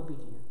come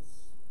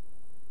obedience.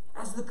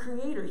 As the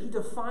Creator, he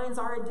defines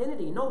our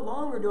identity. No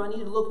longer do I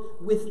need to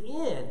look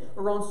within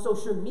or on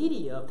social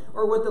media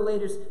or what the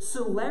latest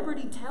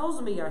celebrity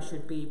tells me I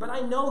should be, but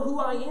I know who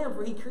I am,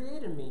 for he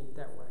created me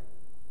that way.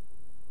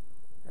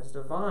 As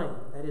divine,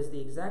 that is the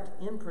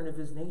exact imprint of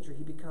his nature,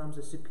 he becomes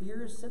a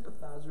superior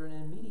sympathizer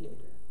and a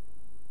mediator.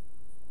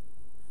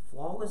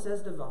 Flawless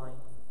as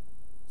divine,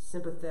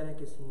 sympathetic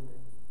as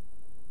human.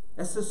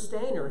 A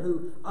sustainer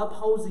who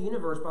upholds the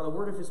universe by the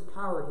word of his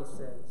power, he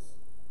says.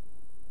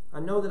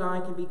 I know that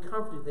I can be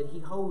comforted that he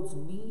holds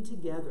me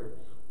together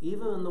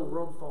even when the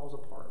world falls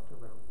apart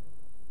around me.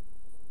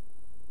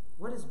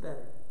 What is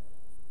better?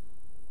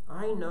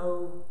 I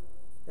know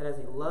that as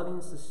a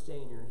loving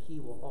sustainer,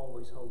 he will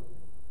always hold me.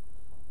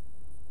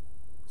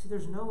 See,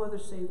 there's no other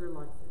Savior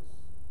like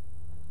this.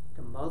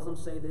 Can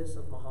Muslims say this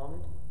of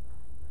Muhammad?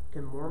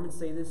 Can Mormons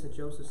say this of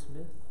Joseph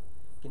Smith?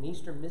 Can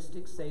Eastern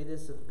mystics say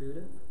this of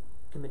Buddha?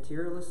 Can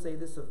materialists say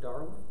this of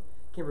Darwin?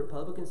 Can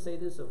Republicans say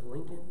this of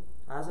Lincoln,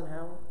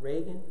 Eisenhower,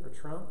 Reagan, or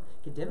Trump?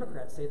 Can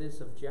Democrats say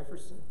this of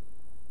Jefferson,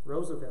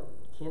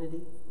 Roosevelt,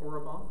 Kennedy, or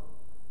Obama?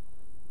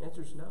 The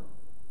answer is no.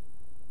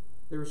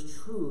 There is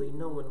truly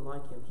no one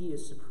like him. He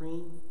is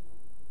supreme.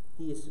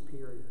 He is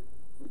superior.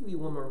 Let me give you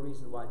one more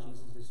reason why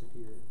Jesus is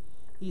superior.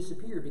 He is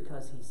superior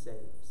because he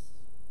saves.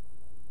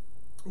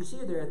 You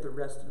see there at the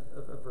rest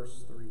of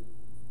verse 3.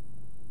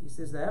 He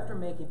says that after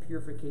making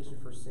purification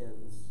for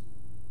sins,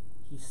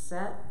 he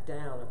sat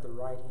down at the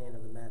right hand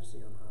of the Majesty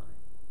on high,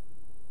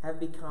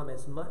 having become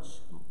as much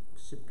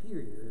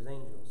superior as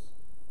angels,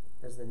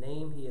 as the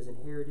name he has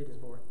inherited is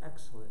more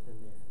excellent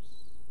than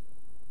theirs.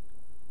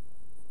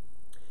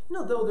 You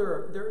know, though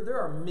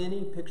there are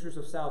many pictures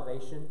of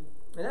salvation,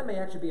 and that may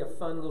actually be a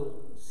fun little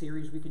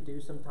series we could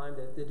do sometime,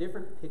 the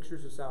different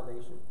pictures of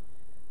salvation.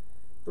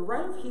 The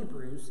writer of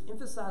Hebrews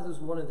emphasizes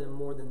one of them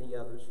more than the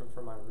others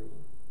from my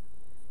reading.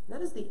 And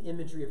that is the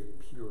imagery of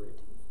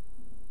purity.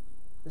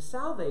 The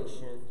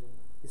salvation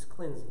is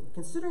cleansing.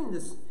 Considering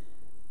this,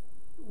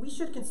 we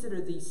should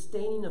consider the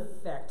staining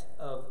effect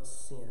of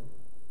sin.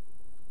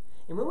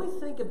 And when we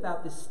think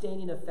about the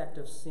staining effect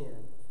of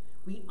sin,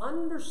 we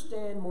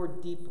understand more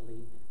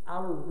deeply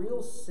our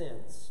real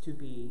sense to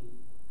be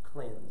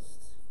cleansed.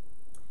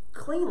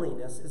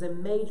 Cleanliness is a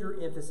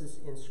major emphasis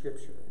in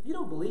Scripture. If you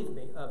don't believe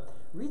me,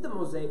 read the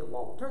Mosaic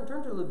Law. Turn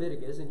to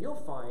Leviticus, and you'll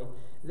find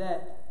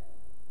that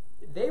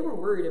they were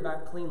worried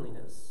about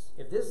cleanliness.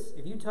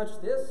 If you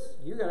touch this,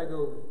 you got to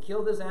go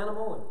kill this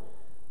animal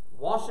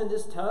wash in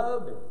this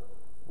tub and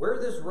wear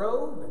this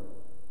robe and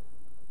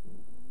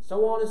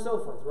so on and so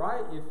forth,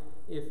 right?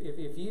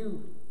 If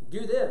you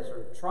do this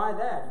or try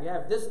that, you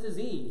have this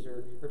disease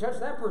or touch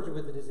that person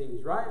with the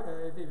disease, right?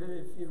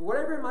 If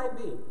whatever it might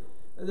be.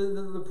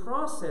 The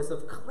process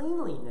of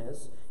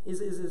cleanliness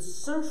is a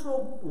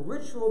central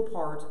ritual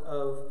part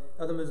of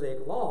the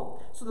Mosaic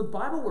law. So the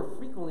Bible will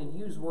frequently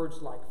use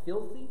words like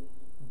filthy,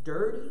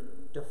 dirty,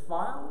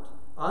 defiled,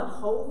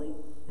 unholy,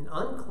 and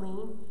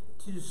unclean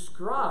to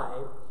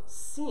describe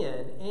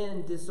sin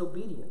and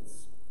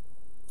disobedience.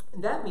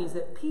 And that means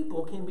that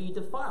people can be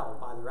defiled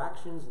by their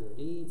actions, their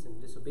deeds,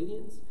 and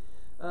disobedience.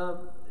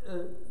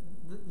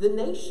 The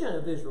nation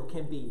of Israel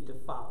can be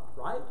defiled,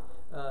 right?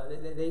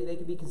 They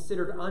can be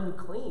considered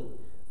unclean.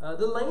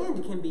 The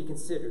land can be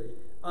considered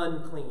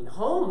unclean.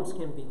 Homes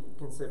can be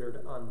considered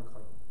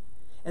unclean.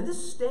 And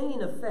this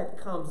staining effect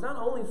comes not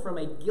only from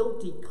a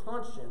guilty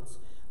conscience,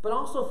 but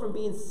also from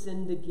being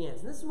sinned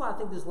against. And this is why I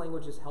think this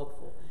language is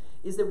helpful,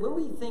 is that when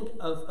we think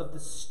of the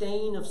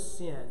stain of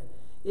sin,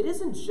 it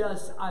isn't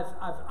just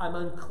I'm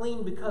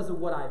unclean because of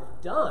what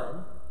I've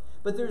done,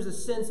 but there's a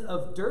sense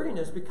of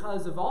dirtiness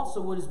because of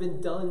also what has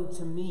been done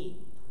to me.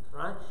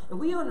 Right? And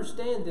we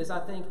understand this, I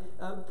think,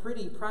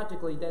 pretty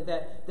practically,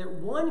 that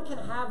one can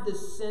have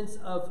this sense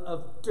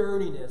of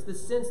dirtiness,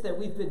 this sense that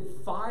we've been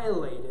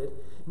violated,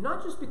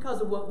 not just because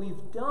of what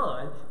we've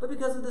done, but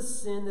because of the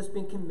sin that's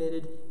been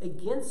committed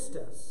against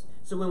us.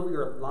 So when we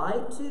are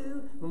lied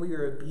to, when we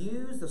are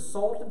abused,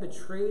 assaulted,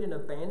 betrayed, and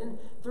abandoned,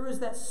 there is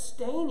that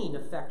staining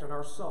effect on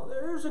our soul.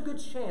 There's a good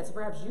chance,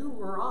 perhaps you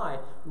or I,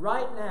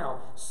 right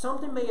now,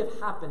 something may have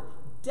happened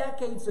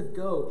decades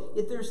ago,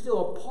 yet there's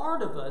still a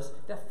part of us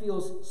that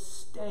feels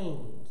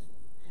stained,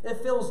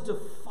 that feels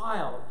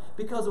defiled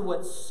because of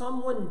what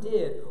someone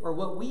did or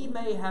what we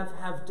may have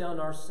done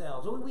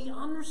ourselves. We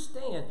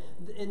understand,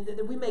 and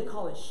we may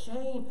call it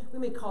shame, we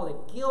may call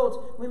it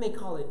guilt, we may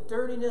call it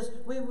dirtiness,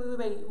 we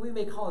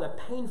may call it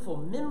a painful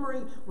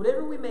memory,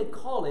 whatever we may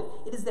call it,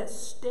 it is that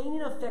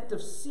staining effect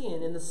of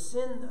sin in the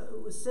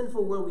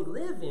sinful world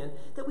we live in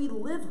that we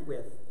live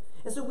with.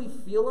 And so we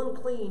feel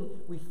unclean,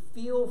 we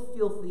feel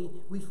filthy,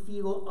 we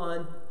feel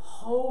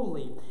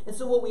unholy. And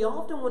so what we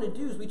often want to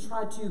do is we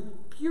try to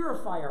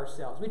purify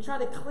ourselves. We try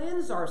to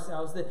cleanse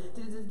ourselves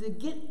to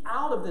get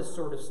out of this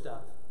sort of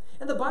stuff.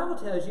 And the Bible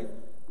tells you,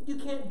 you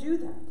can't do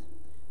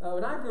that.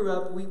 When I grew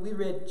up, we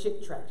read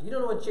Chick tracts. You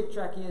don't know what Chick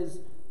tract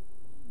is?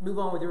 Move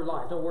on with your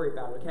life. Don't worry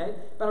about it, okay?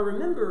 But I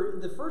remember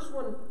the first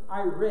one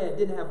I read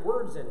didn't have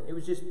words in it. It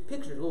was just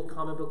pictures, little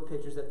comic book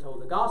pictures that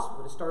told the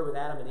gospel. It started with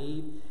Adam and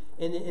Eve.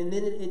 And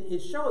then it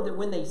showed that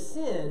when they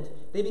sinned,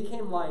 they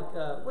became like,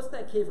 what's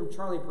that kid from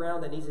Charlie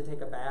Brown that needs to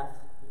take a bath?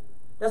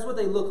 That's what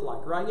they look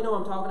like, right? You know what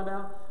I'm talking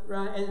about?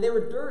 Right? And they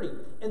were dirty.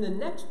 And the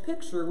next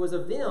picture was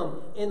of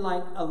them in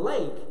like a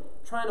lake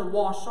trying to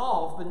wash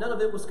off, but none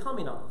of it was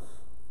coming off.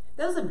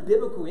 That is a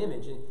biblical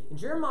image. In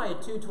Jeremiah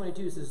 2:22,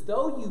 it says,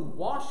 though you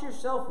wash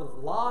yourself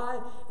with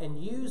lye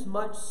and use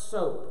much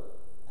soap,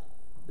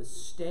 the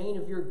stain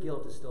of your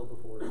guilt is still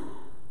before you.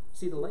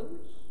 See the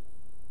language?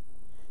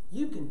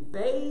 You can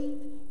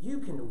bathe, you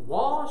can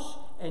wash,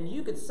 and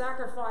you can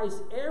sacrifice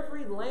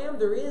every lamb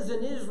there is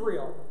in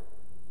Israel.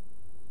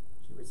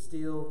 But you would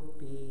still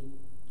be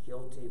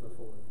guilty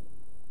before me.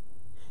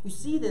 You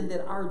see then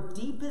that our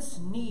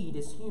deepest need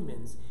as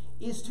humans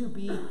is to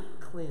be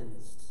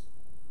cleansed,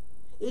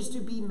 is to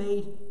be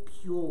made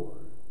pure.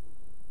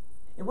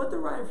 And what the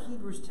writer of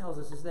Hebrews tells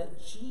us is that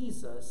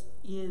Jesus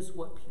is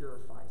what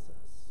purifies us.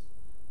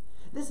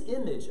 This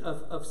image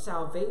of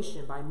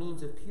salvation by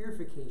means of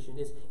purification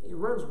it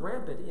runs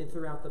rampant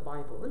throughout the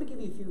Bible. Let me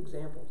give you a few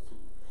examples.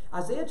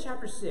 Isaiah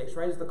chapter 6,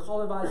 right, is the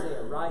call of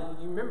Isaiah, right?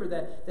 You remember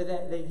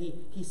that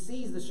he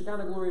sees the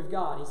Shekinah glory of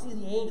God. He sees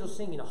the angels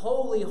singing,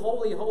 holy,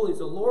 holy, holy is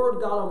the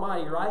Lord God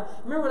Almighty, right?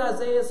 Remember what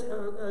Isaiah's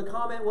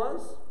comment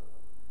was?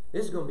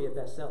 This is going to be a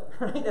bestseller,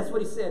 right? That's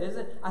what he said,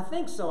 isn't it? I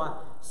think so. I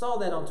saw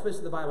that on Twist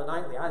of the Bible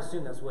Nightly. I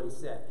assume that's what he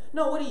said.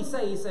 No, what did he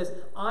say? He says,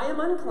 I am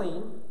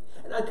unclean,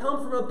 and I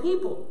come from a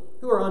people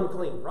who are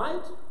unclean,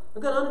 right?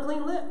 I've got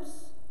unclean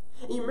lips.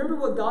 And you remember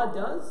what God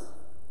does?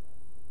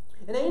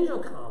 An angel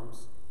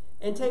comes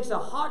and takes a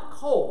hot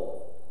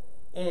coal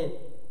and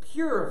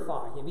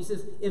purifies him. He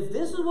says, if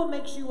this is what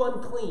makes you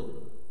unclean,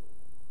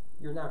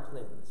 you're now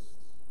cleansed.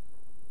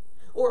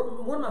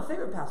 Or one of my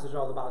favorite passages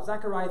all about,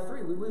 Zechariah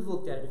 3. We've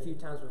looked at it a few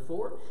times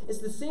before. It's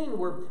the scene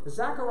where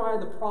Zechariah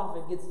the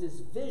prophet gets this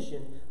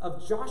vision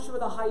of Joshua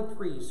the high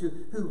priest,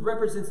 who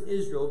represents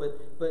Israel,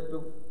 but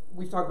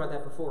we've talked about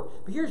that before.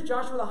 But here's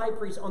Joshua the high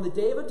priest on the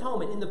Day of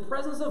Atonement in the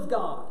presence of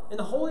God, in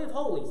the Holy of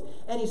Holies,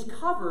 and he's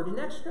covered in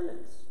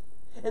excrements.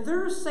 And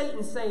there's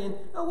Satan saying,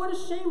 oh, what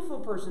a shameful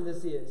person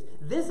this is.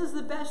 This is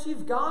the best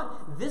you've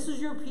got. This is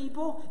your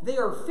people. They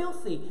are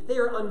filthy. They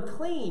are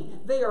unclean.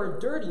 They are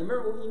dirty.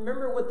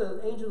 Remember what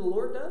the angel of the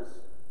Lord does?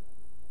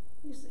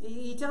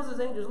 He tells his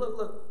angels,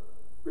 look,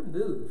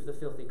 remove the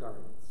filthy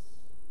garments.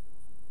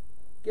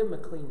 Give them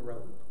a clean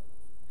robe.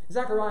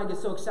 Zechariah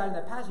gets so excited in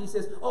that passage, he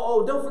says,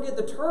 oh, don't forget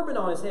the turban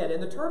on his head.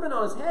 And the turban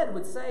on his head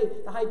would say,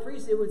 the high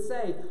priest, it would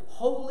say,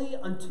 holy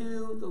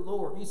unto the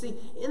Lord. You see,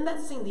 in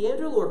that scene, the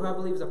angel of the Lord, who I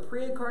believe is a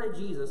pre-incarnate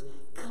Jesus,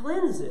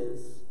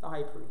 cleanses the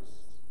high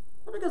priest.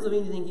 Not because of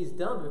anything he's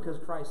done, but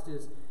because Christ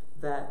is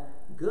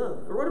that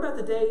good. Or what about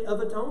the Day of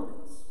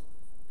Atonement?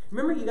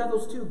 Remember, you got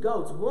those two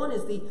goats. One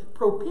is the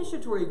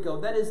propitiatory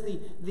goat. That is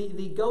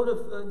the goat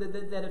of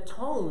that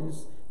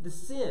atones the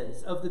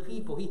sins of the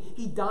people.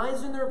 He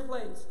dies in their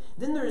place.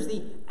 Then there's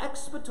the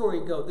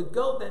expiatory goat, the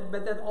goat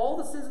that all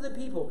the sins of the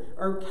people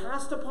are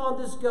cast upon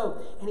this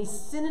goat, and he's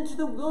sent into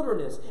the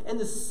wilderness, and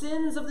the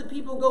sins of the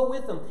people go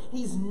with him.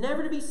 He's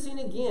never to be seen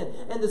again,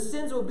 and the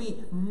sins will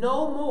be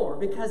no more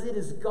because it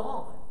is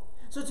gone.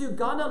 So to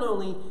God, not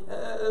only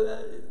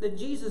that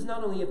Jesus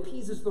not only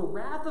appeases the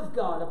wrath of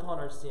God upon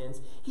our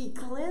sins, he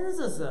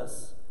cleanses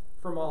us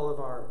from all of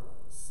our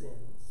sins.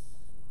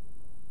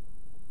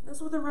 That's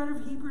what the writer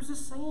of Hebrews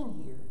is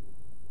saying here.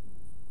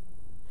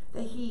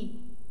 That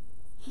he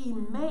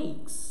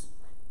makes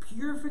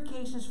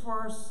purifications for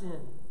our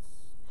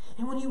sins.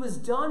 And when he was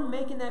done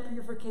making that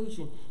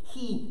purification,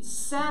 he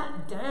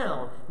sat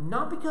down,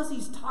 not because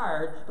he's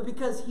tired, but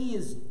because he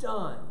is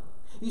done.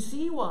 You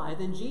see why?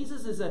 Then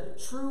Jesus is a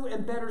true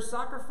and better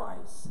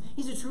sacrifice.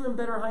 He's a true and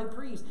better high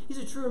priest. He's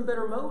a true and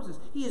better Moses.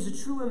 He is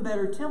a true and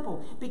better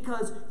temple,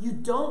 because you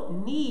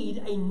don't need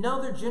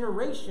another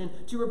generation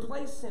to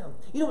replace him.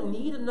 You don't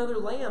need another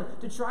lamb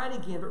to try it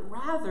again, but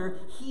rather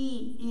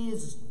he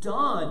is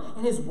done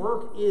and his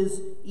work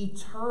is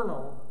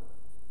eternal.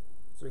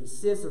 So he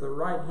sits at the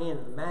right hand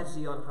of the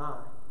Majesty on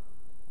high,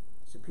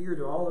 superior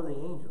to all of the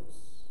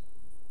angels.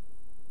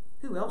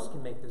 Who else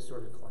can make this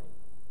sort of claim?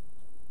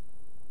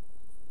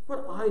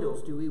 What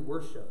idols do we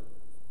worship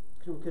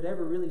could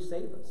ever really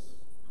save us?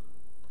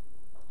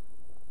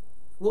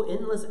 Will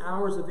endless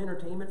hours of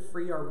entertainment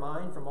free our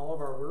mind from all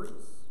of our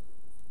worries?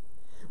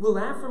 Will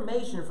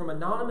affirmation from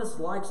anonymous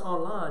likes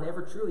online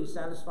ever truly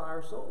satisfy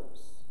our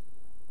souls?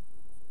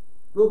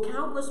 Will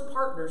countless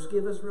partners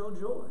give us real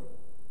joy?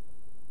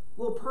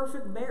 Will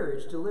perfect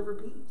marriage deliver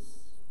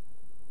peace?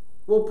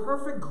 Will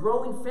perfect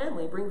growing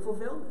family bring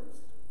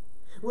fulfillment?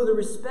 Will the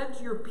respect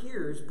your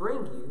peers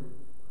bring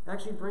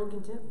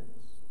contentment?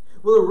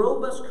 Will a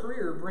robust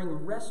career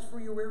bring rest for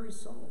your weary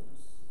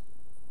souls?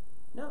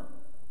 No.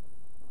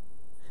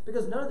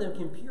 Because none of them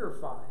can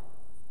purify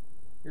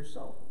your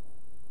soul.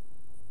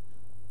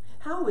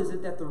 How is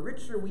it that the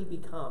richer we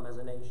become as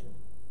a nation,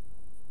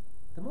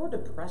 the more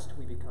depressed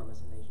we become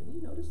as a nation? Do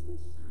you notice this?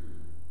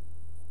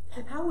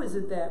 How is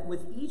it that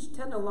with each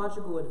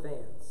technological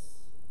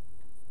advance,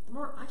 the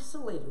more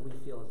isolated we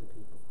feel as a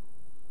people?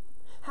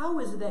 How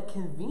is it that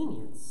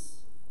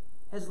convenience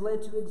has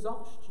led to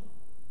exhaustion?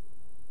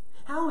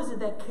 How is it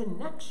that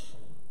connection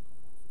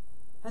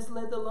has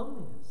led to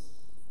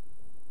loneliness?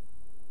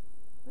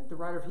 I think the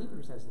writer of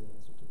Hebrews has the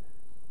answer to that.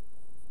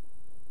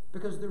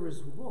 Because there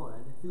is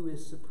one who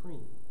is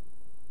supreme.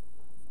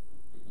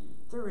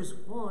 There is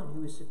one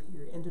who is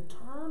superior. And to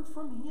turn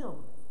from him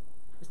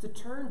is to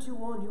turn to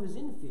one who is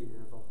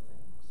inferior of all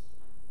things.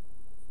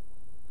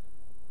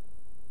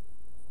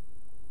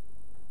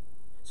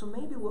 So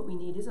maybe what we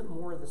need isn't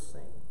more of the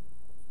same.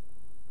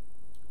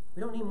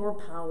 We don't need more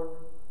power,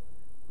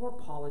 more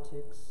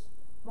politics,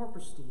 more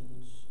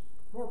prestige,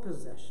 more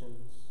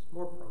possessions,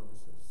 more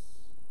promises.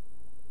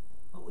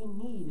 What we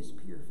need is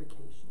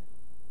purification.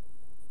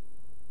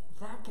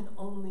 That can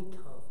only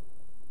come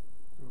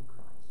from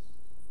Christ.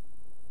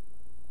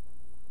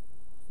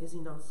 Is he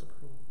not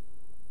supreme?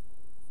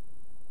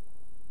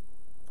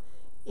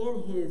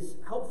 In his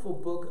helpful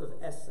book of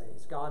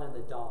essays, God in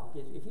the Dock,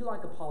 if you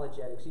like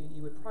apologetics,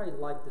 you would probably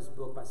like this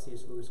book by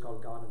C.S. Lewis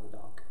called God in the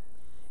Dock.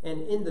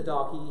 And in the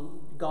dock,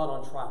 God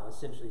on trial,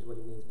 essentially, is what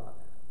he means by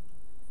that.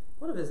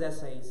 One of his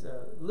essays,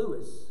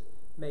 Lewis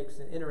makes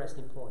an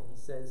interesting point. He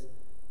says,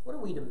 what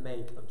are we to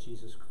make of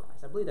Jesus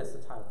Christ? I believe that's the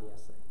title of the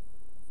essay.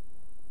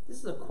 This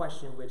is a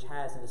question which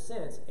has, in a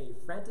sense, a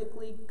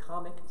frantically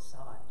comic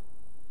side.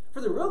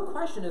 For the real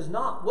question is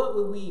not what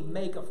will we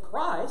make of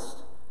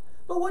Christ,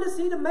 but what is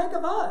he to make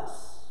of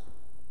us?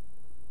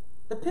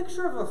 The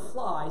picture of a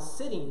fly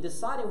sitting,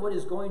 deciding what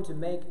is going to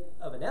make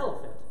of an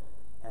elephant,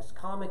 has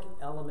comic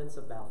elements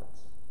about it.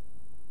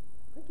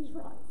 I think he's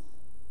right.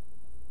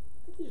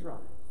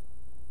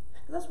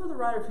 And that's where the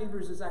writer of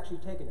Hebrews is actually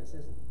taking us,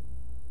 isn't he?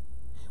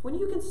 When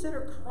you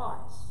consider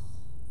Christ,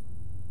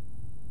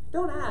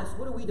 don't ask,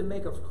 what are we to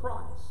make of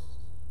Christ?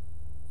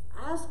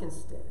 Ask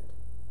instead,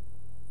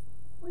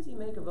 what does he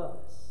make of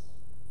us?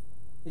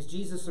 Is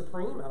Jesus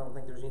supreme? I don't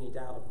think there's any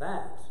doubt of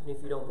that. And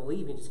if you don't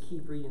believe me, just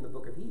keep reading the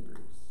book of Hebrews.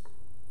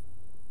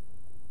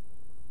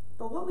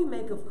 But what we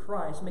make of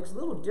Christ makes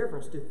little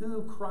difference to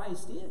who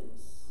Christ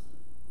is.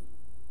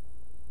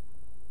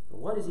 But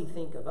what does he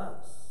think of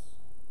us?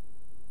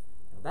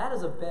 Now that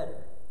is a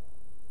better,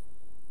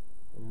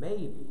 and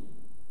maybe,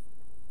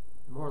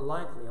 more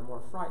likely, a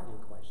more frightening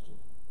question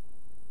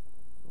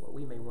than what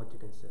we may want to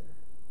consider.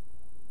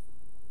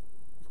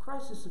 If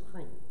Christ is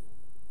supreme,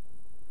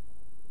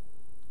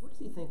 what does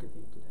he think of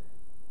you today?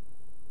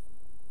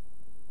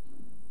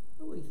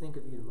 What will He think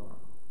of you tomorrow?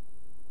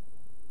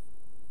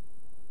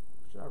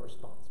 What should our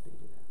response be to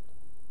that?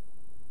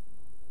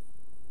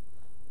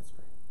 Let's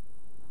pray.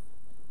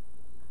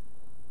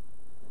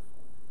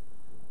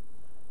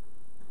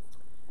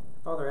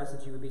 Father, I ask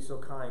that you would be so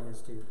kind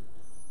as to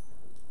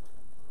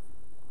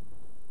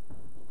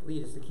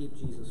lead us to keep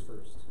Jesus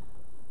first.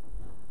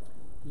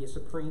 He is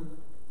supreme.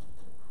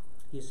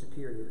 He is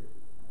superior.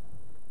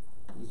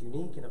 He's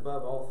unique and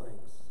above all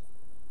things.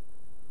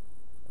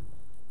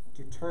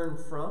 To turn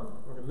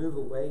from or to move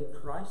away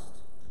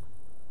Christ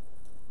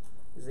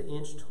is an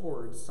inch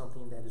towards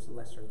something that is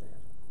lesser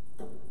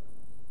than.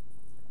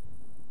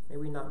 May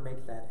we not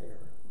make that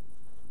error.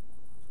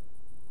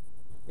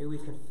 May we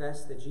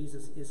confess that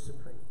Jesus is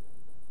supreme.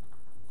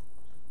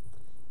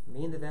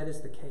 Meaning that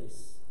is the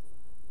case.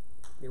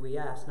 May we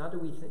ask, not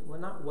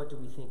what do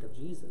we think of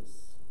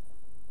Jesus,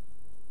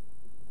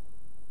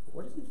 but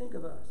what does He think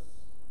of us?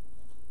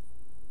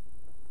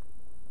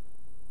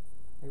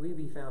 May we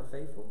be found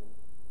faithful.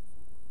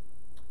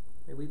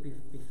 May we be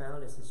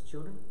found as His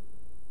children.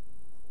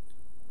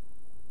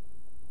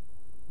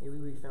 May we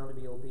be found to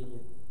be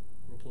obedient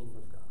in the kingdom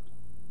of God.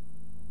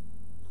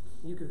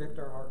 May you convict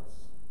our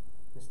hearts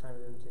in this time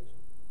of invitation.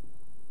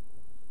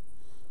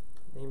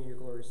 In the name of your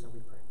glorious Son we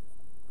pray.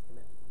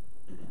 Amen.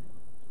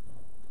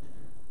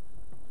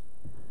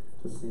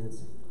 Let's stand and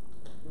sing.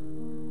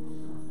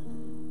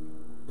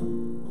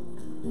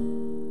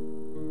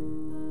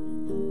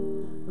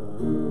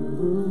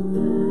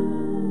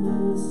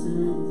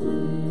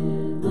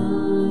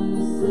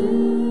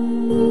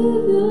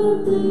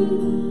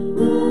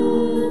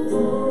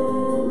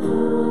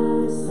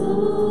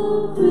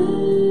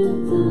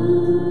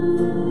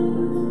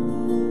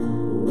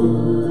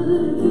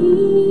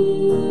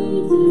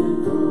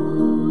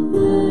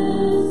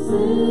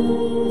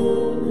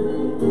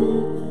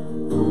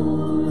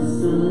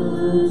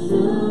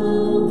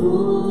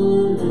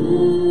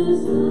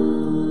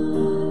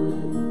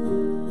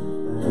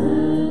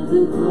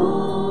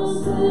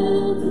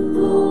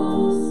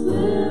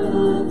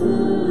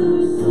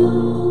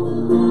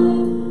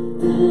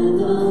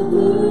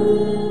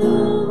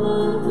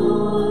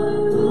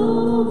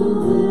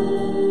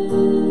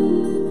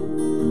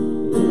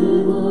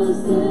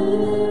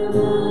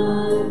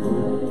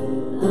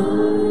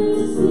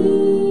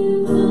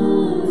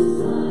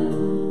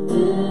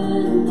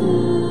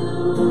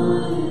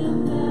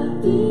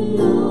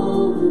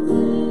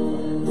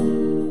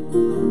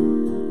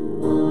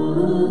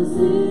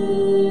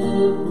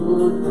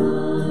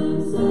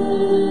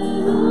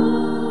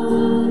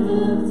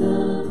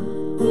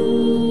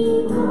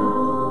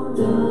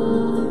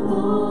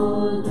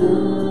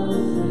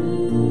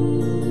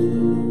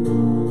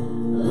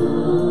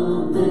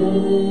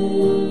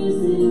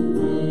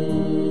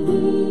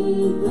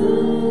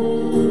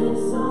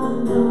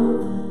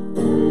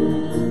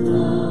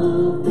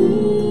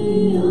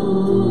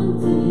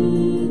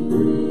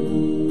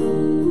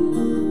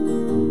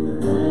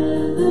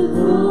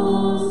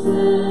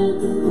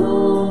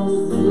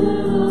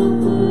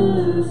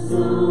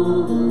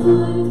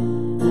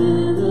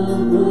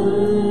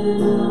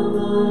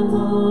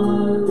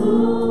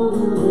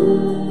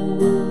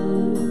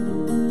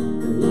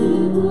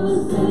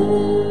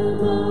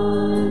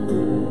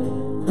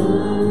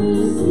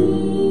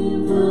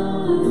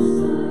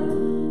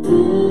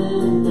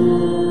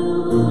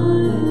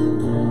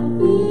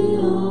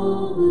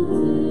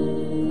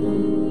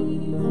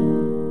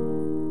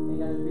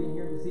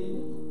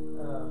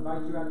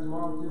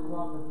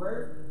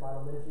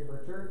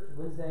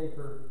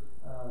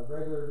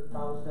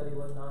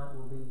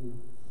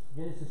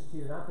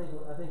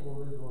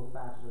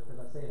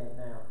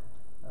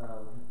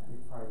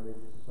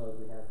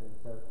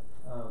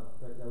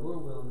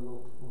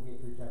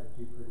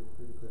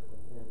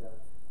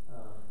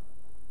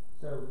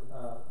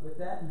 With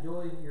that,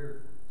 enjoy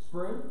your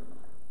spring,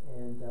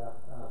 and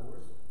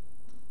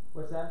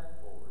what's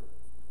that? Forward.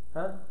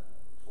 Huh?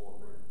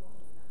 Forward.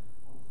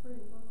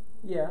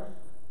 Yeah,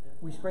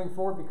 we spring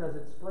forward because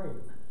it's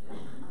spring.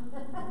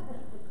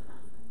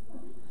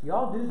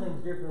 Y'all do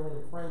things differently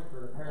in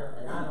Frankfort,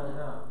 apparently. I don't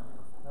know.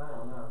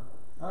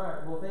 All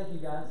right, well, thank you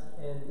guys,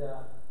 and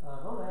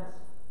I want to ask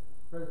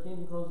Brother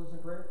King to close us in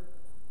prayer.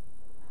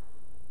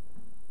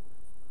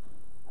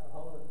 Our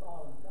Holy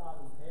Father, God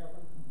in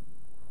heaven,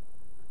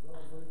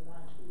 Lord, we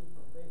thank you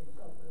for being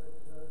so good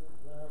to us,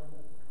 loving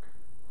us,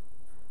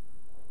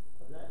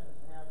 for letting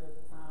us have this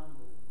time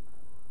to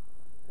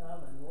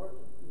come and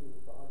worship you,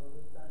 Father.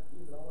 We thank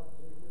you, Lord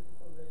Jesus,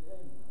 for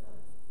redeeming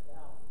us,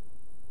 Calvary.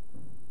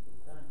 We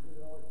thank you,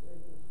 Lord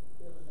Jesus, for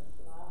giving us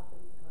life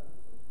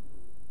eternally.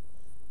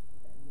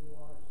 And you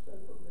are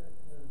super good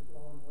to us,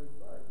 Lord, and we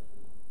praise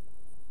you.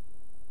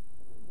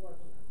 We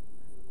worship you.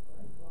 We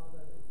pray,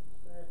 Father, that you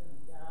bless and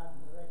guide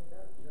and direct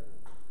our church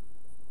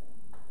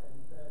and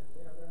bless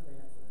every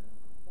member.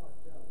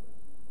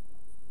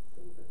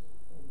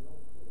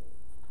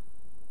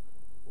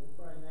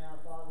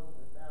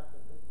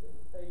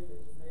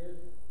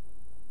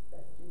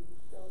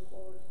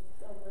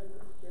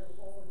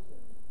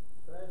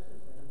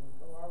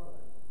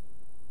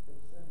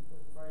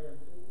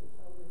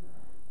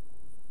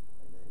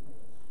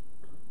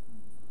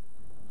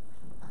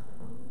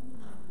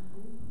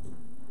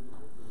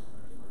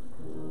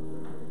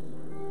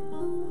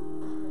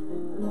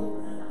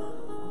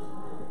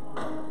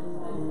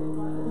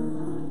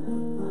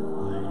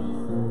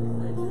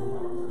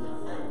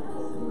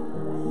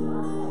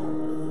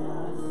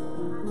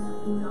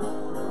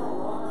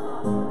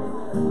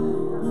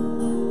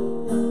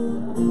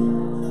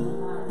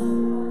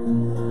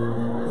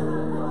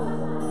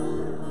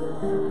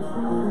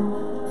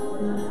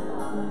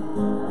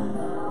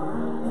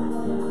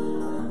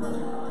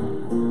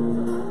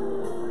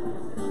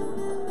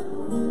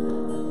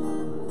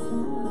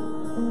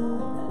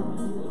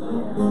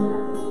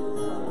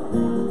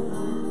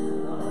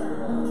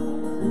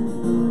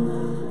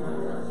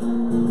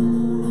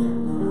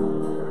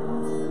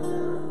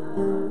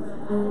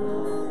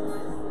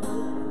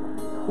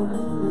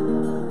 Amen.